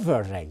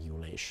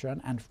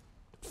overregulation and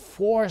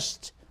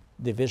forced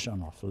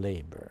division of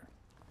labor.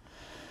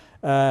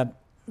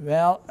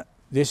 Well,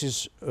 this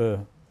is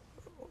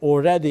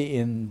already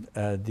in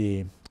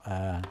the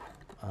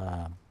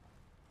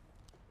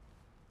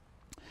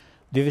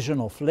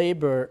division of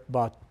labor,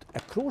 but a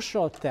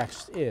crucial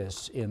text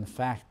is, in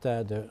fact,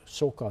 the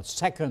so-called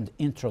second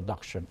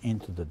introduction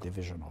into the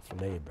division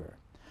of labor.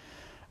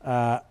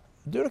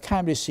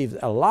 Durkheim received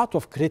a lot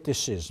of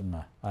criticism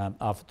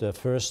of the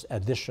first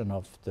edition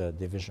of the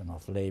division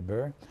of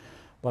labor,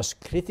 was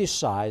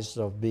criticized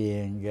of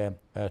being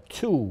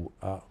too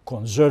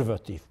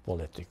conservative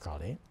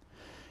politically,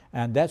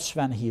 and that's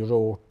when he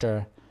wrote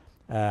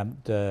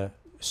the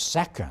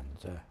second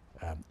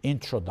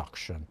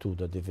introduction to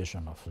the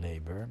division of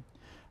labor.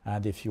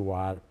 And if you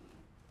are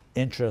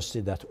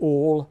interested at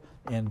all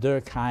in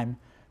Durkheim,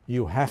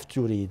 you have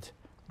to read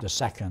the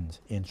second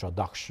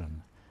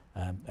introduction,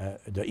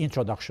 the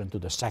introduction to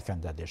the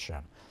second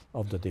edition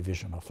of the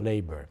division of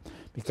labor,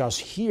 because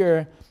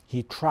here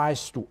he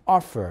tries to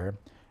offer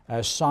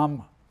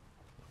some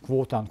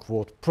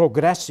quote-unquote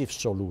progressive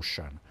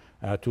solution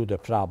to the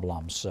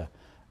problems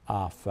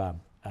of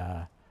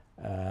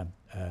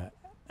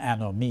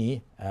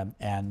anomie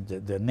and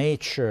the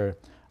nature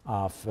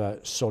of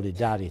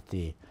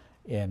solidarity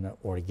in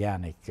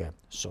organic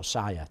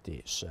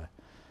societies,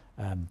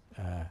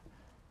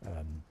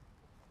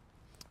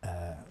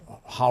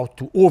 how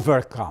to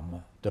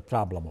overcome the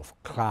problem of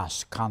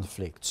class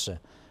conflicts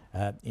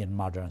in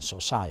modern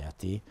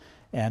society.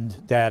 And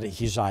there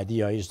his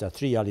idea is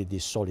that really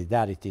these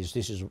solidarities,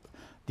 this is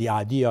the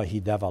idea he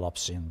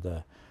develops in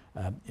the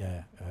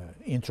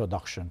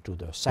introduction to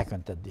the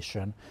second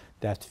edition,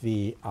 that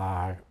we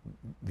are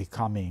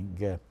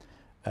becoming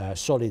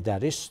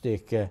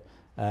solidaristic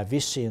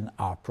within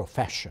our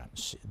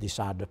professions. These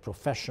are the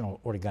professional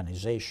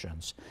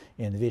organizations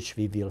in which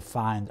we will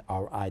find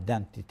our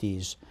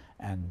identities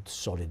and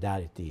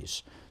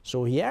solidarities.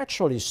 So he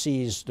actually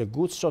sees the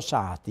good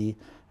society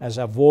as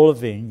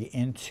evolving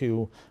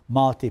into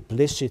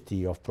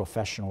multiplicity of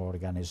professional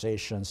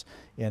organizations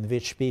in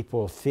which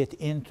people fit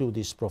into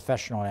this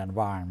professional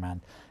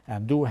environment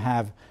and do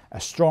have a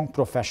strong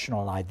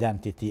professional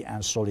identity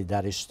and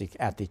solidaristic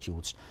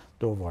attitudes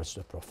towards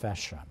the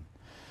profession.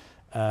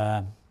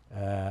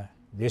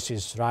 This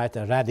is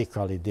a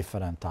radically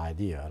different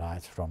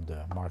idea, from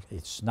the market.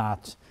 It's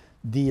not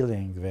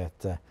dealing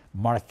with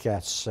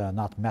markets,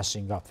 not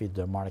messing up with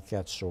the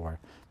markets, or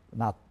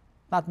not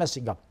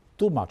messing up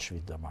too much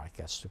with the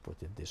markets, to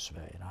put it this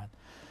way,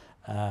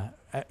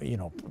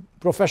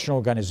 professional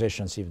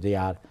organizations, if they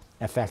are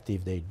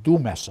effective, they do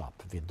mess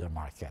up with the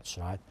markets,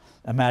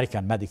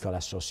 American Medical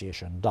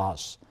Association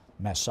does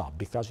mess up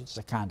because it's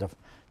a kind of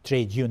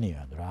trade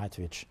union,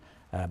 which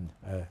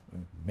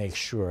makes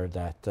sure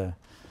that the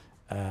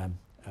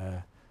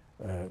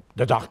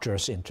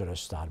doctor's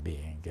interests are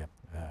being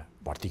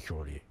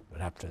particularly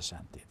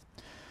represented.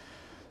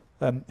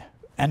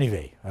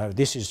 Anyway,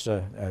 this is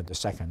the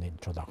second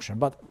introduction.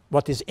 But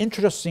what is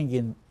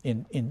interesting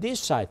in this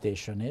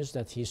citation is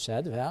that he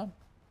said, well,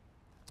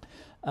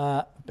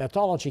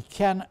 pathology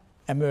can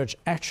emerge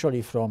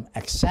actually from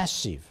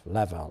excessive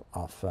level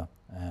of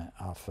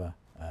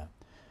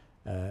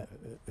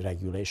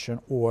regulation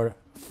or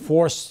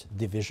forced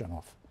division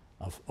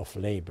of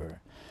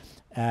labor.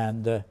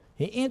 And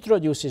he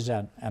introduces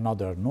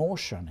another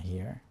notion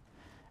here,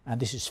 and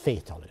this is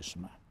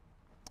fatalism.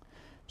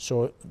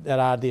 So there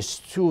are these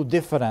two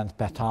different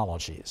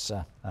pathologies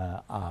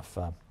of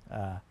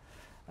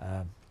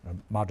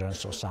modern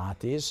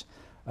societies.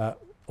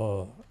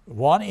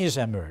 One is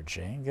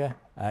emerging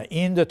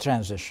in the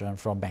transition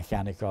from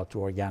mechanical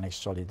to organic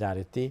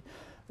solidarity,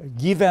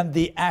 given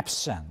the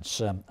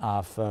absence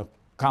of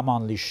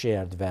commonly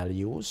shared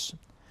values,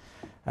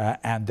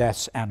 and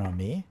that's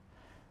anomie.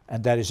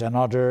 And there is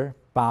another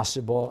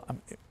possible,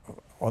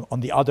 on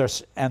the other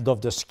end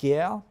of the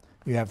scale,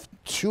 you have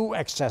too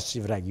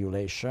excessive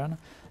regulation,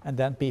 and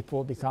then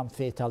people become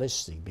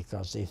fatalistic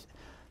because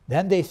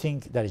then they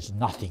think there is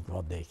nothing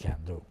what they can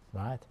do,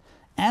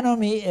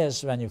 Anomie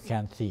is when you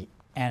can see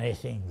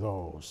anything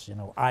goes,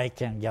 I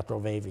can get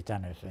away with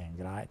anything,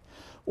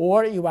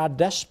 Or you are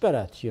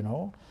desperate,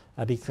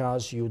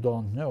 because you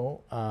don't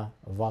know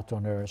what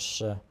on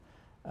earth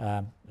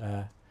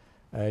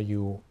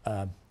you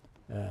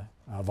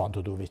want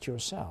to do with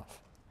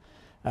yourself.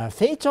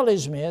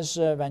 Fatalism is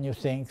when you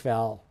think,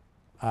 well,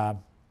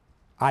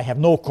 I have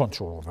no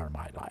control over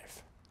my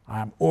life.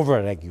 I am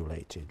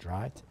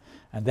overregulated,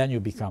 And then you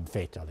become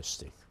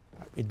fatalistic.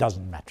 It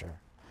doesn't matter.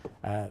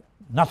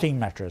 Nothing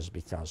matters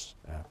because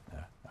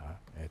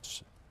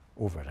it's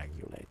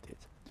overregulated.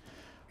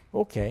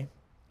 Okay.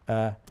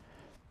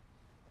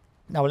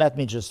 Now let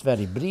me just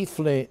very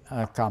briefly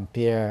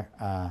compare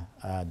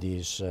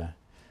these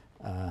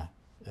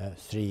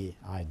three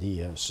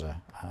ideas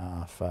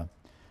of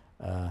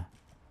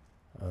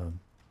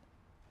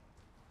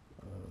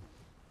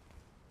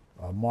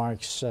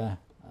Marx,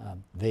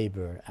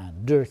 Weber,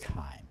 and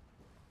Durkheim.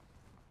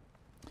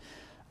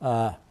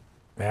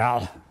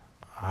 Well,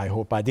 I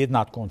hope I did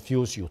not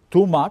confuse you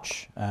too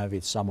much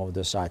with some of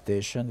the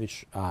citations,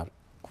 which are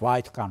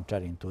quite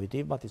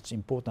counterintuitive, but it's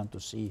important to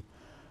see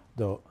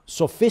the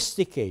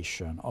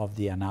sophistication of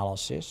the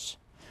analysis.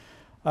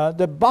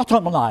 The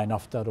bottom line,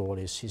 after all,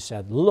 is he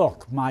said,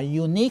 look, my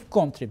unique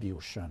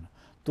contribution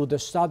to the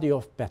study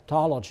of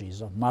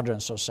pathologies of modern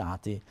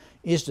society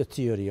is the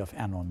theory of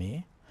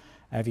anomie,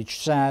 which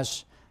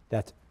says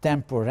that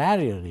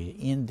temporarily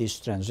in this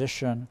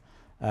transition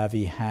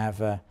we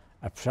have a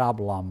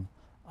problem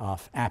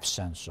of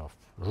absence of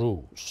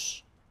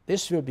rules.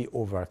 This will be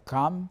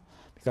overcome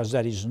because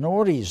there is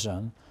no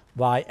reason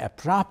why a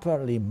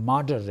properly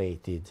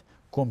moderated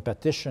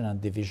competition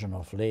and division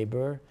of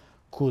labor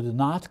could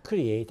not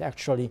create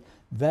actually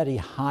very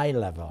high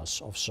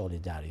levels of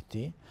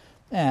solidarity.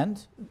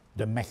 And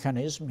the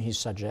mechanism he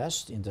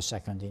suggests in the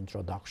second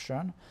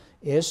introduction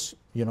is,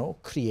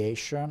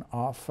 creation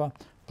of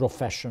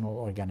professional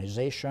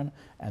organization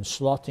and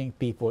slotting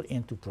people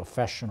into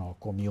professional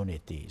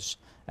communities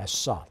as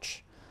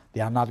such.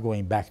 They are not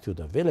going back to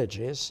the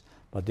villages,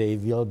 but they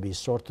will be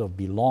sort of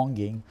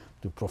belonging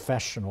to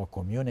professional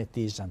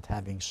communities and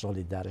having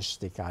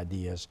solidaristic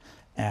ideas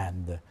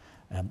and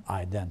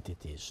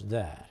identities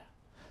there.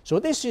 So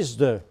this is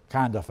the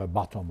kind of a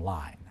bottom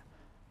line.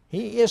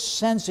 He is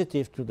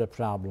sensitive to the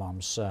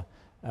problems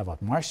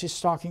what Marx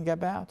is talking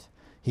about.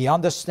 He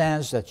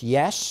understands that,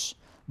 yes,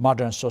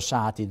 modern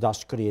society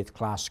does create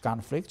class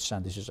conflicts,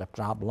 and this is a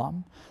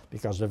problem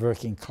because the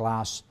working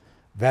class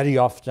very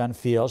often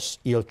feels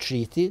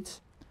ill-treated,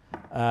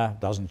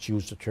 doesn't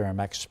use the term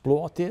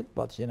exploited,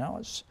 but you know,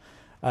 is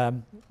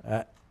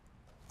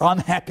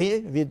unhappy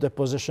with the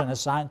position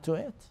assigned to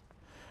it.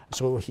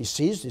 So he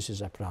sees this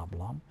is a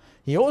problem.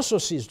 He also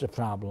sees the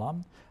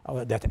problem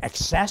that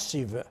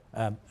excessive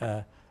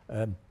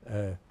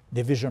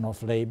division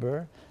of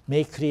labor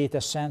may create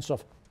a sense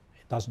of,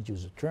 it doesn't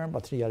use the term,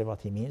 but really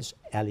what he means,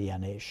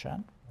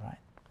 alienation, right?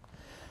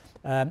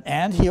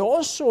 And he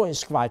also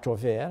is quite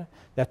aware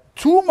that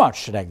too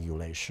much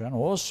regulation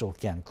also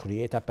can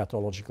create a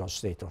pathological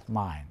state of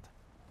mind,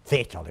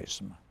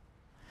 fatalism.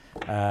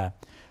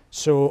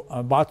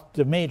 But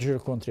the major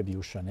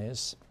contribution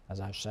is, as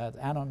I said,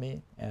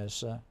 anomie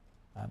is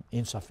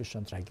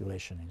insufficient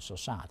regulation in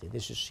society.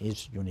 This is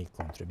his unique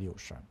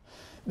contribution.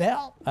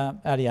 Well,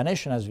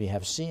 alienation, as we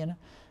have seen,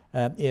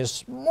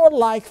 is more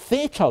like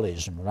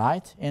fatalism,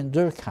 right, in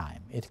Durkheim.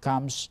 It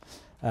comes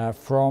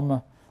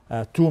from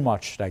too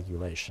much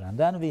regulation. And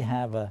then we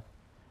have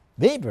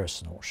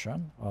Weber's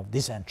notion of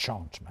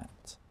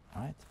disenchantment,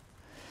 right?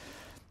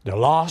 The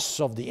loss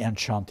of the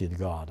enchanted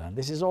garden.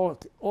 This is all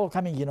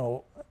coming, you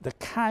know, the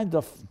kind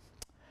of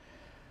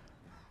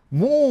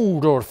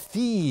mood or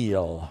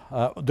feel,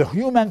 the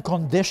human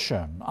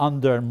condition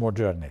under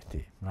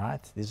modernity,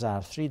 right? These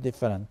are three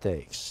different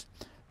takes.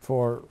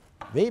 For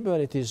Weber,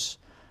 it is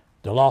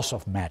the loss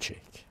of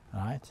magic,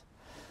 right?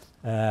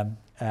 In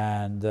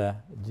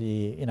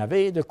a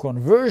way, the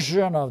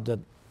conversion of the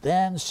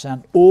dense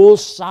and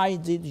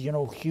all-sided, you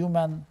know,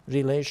 human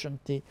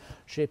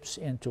relationships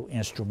into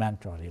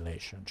instrumental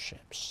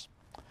relationships.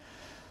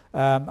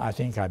 I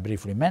think I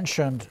briefly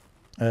mentioned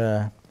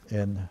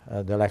in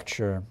the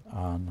lecture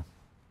on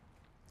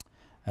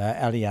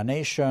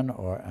alienation,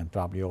 and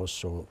probably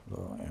also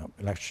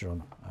lecture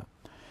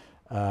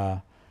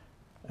on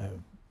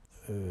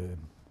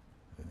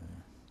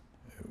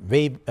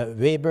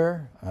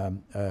Weber,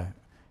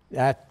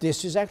 that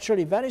this is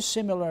actually very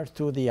similar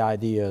to the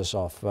ideas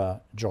of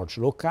George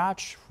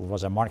Lukács, who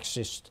was a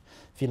Marxist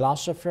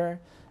philosopher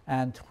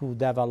and who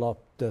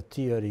developed the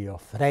theory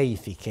of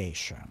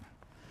reification.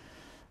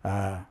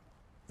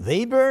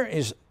 Weber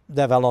is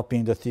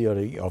developing the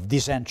theory of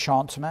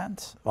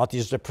disenchantment. What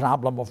is the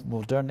problem of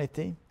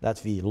modernity?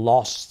 That we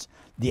lost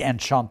the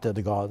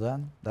enchanted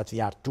garden, that we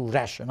are too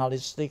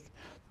rationalistic,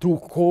 too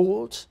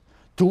cold,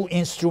 too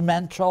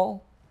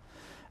instrumental.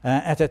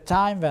 At a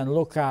time when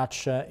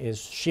Lukács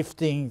is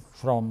shifting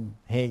from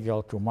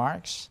Hegel to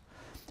Marx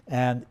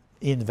and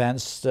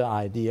invents the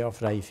idea of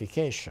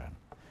reification.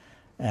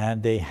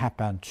 And they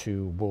happen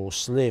to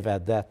both live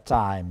at that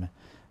time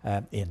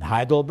in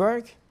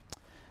Heidelberg,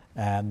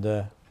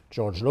 and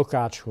George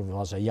Lukács, who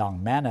was a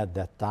young man at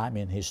that time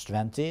in his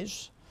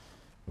 20s,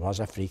 was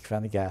a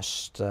frequent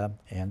guest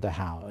in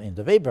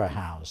the Weber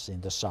house, in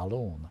the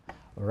saloon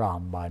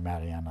run by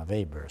Mariana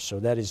Weber. So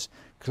there is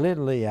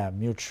clearly a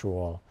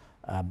mutual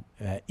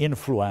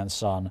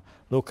influence on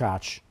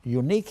Lukács'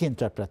 unique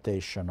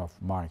interpretation of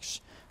Marx's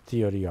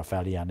theory of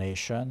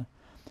alienation,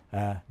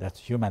 that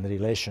human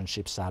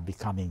relationships are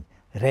becoming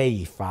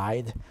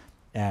reified,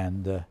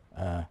 and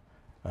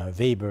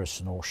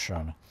Weber's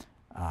notion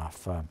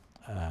of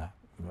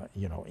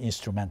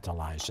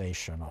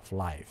instrumentalization of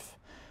life,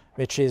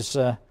 which is,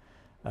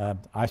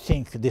 I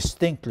think,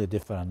 distinctly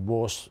different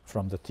both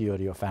from the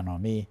theory of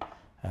anomie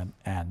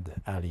and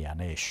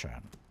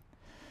alienation.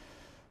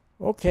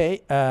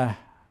 Okay, a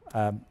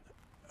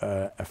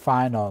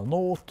final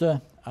note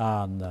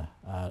on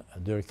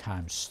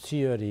Durkheim's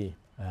theory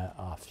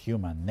of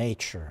human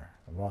nature.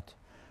 What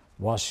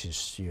was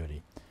his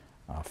theory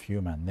of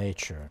human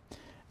nature?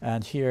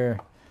 And here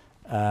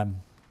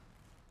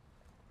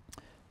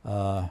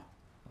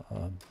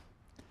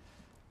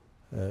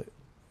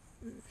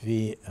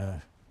we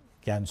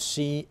can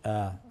see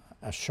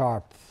a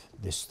sharp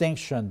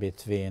distinction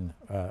between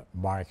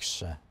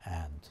Marx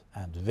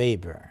and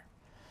Weber.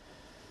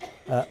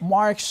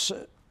 Marx,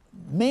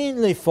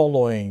 mainly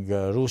following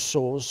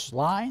Rousseau's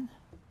line,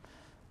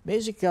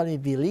 basically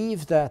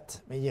believed that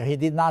he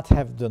did not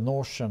have the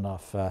notion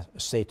of a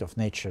state of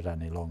nature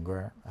any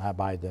longer.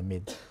 By the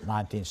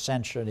mid-19th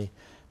century,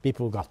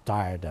 people got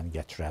tired and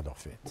get rid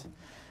of it.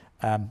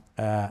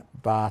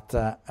 But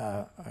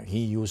he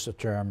used the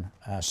term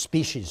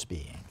species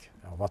being.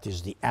 What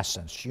is the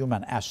essence,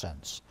 human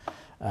essence?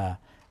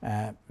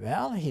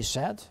 Well, he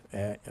said,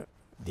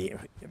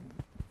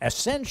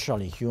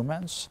 essentially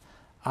humans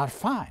are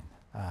fine.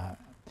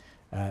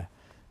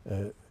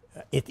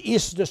 It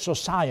is the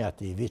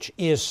society which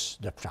is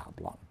the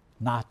problem,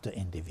 not the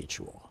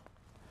individual.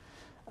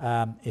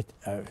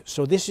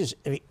 So this is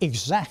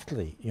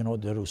exactly, the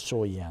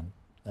Rousseauian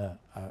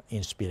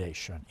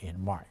inspiration in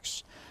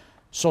Marx.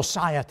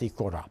 Society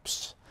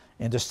corrupts.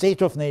 In the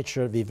state of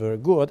nature, we were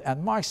good.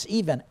 And Marx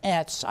even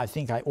adds, I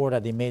think I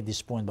already made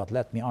this point, but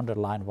let me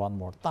underline one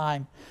more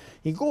time.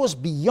 He goes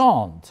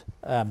beyond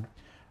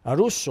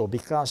Rousseau,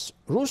 because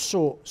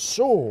Rousseau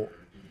saw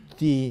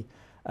the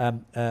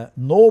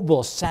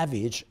noble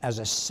savage,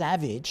 as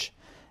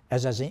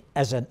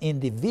an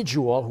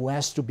individual who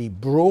has to be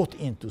brought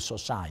into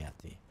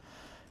society.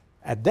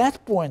 At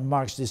that point,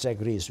 Marx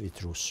disagrees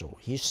with Rousseau.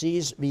 He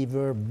sees we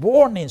were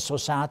born in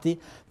society,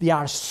 we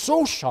are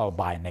social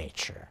by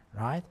nature,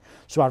 right?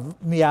 So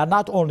we are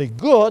not only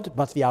good,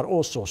 but we are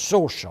also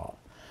social.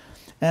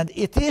 And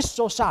it is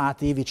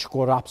society which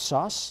corrupts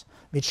us,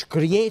 which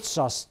creates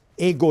us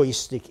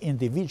egoistic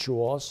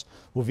individuals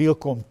who will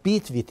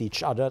compete with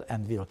each other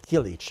and will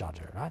kill each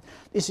other, right?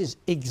 This is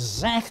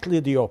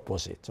exactly the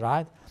opposite,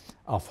 right,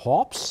 of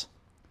Hobbes,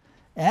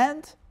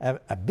 and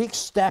a big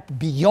step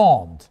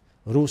beyond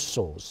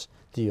Rousseau's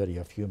theory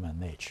of human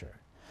nature.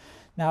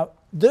 Now,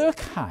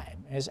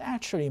 Durkheim is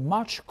actually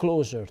much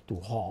closer to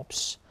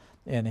Hobbes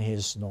in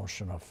his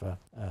notion of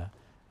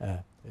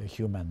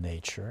human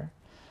nature,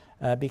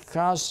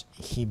 because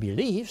he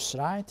believes,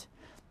 right,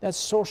 that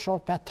social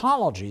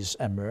pathologies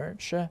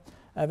emerge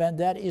when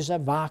there is a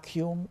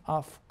vacuum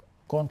of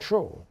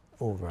control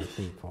over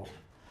people.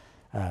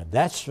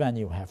 That's when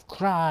you have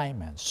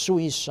crime and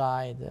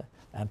suicide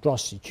and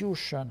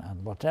prostitution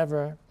and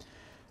whatever.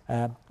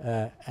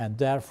 And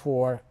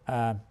therefore,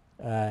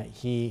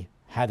 he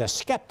had a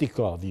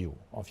skeptical view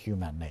of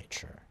human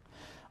nature.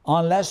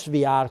 Unless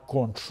we are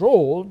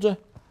controlled,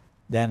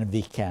 then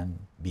we can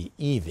be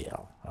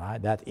evil.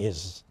 Right? That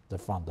is the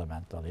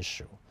fundamental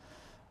issue.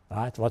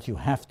 Right? What you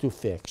have to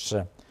fix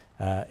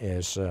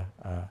is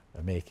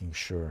making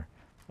sure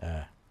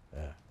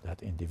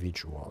that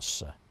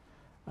individuals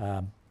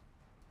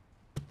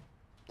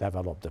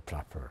develop the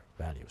proper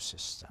value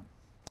system.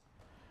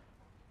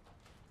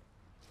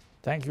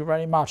 Thank you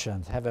very much,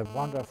 and have a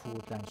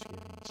wonderful Thanksgiving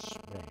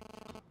break.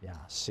 Yeah,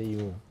 see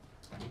you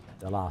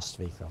the last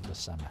week of the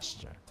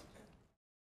semester.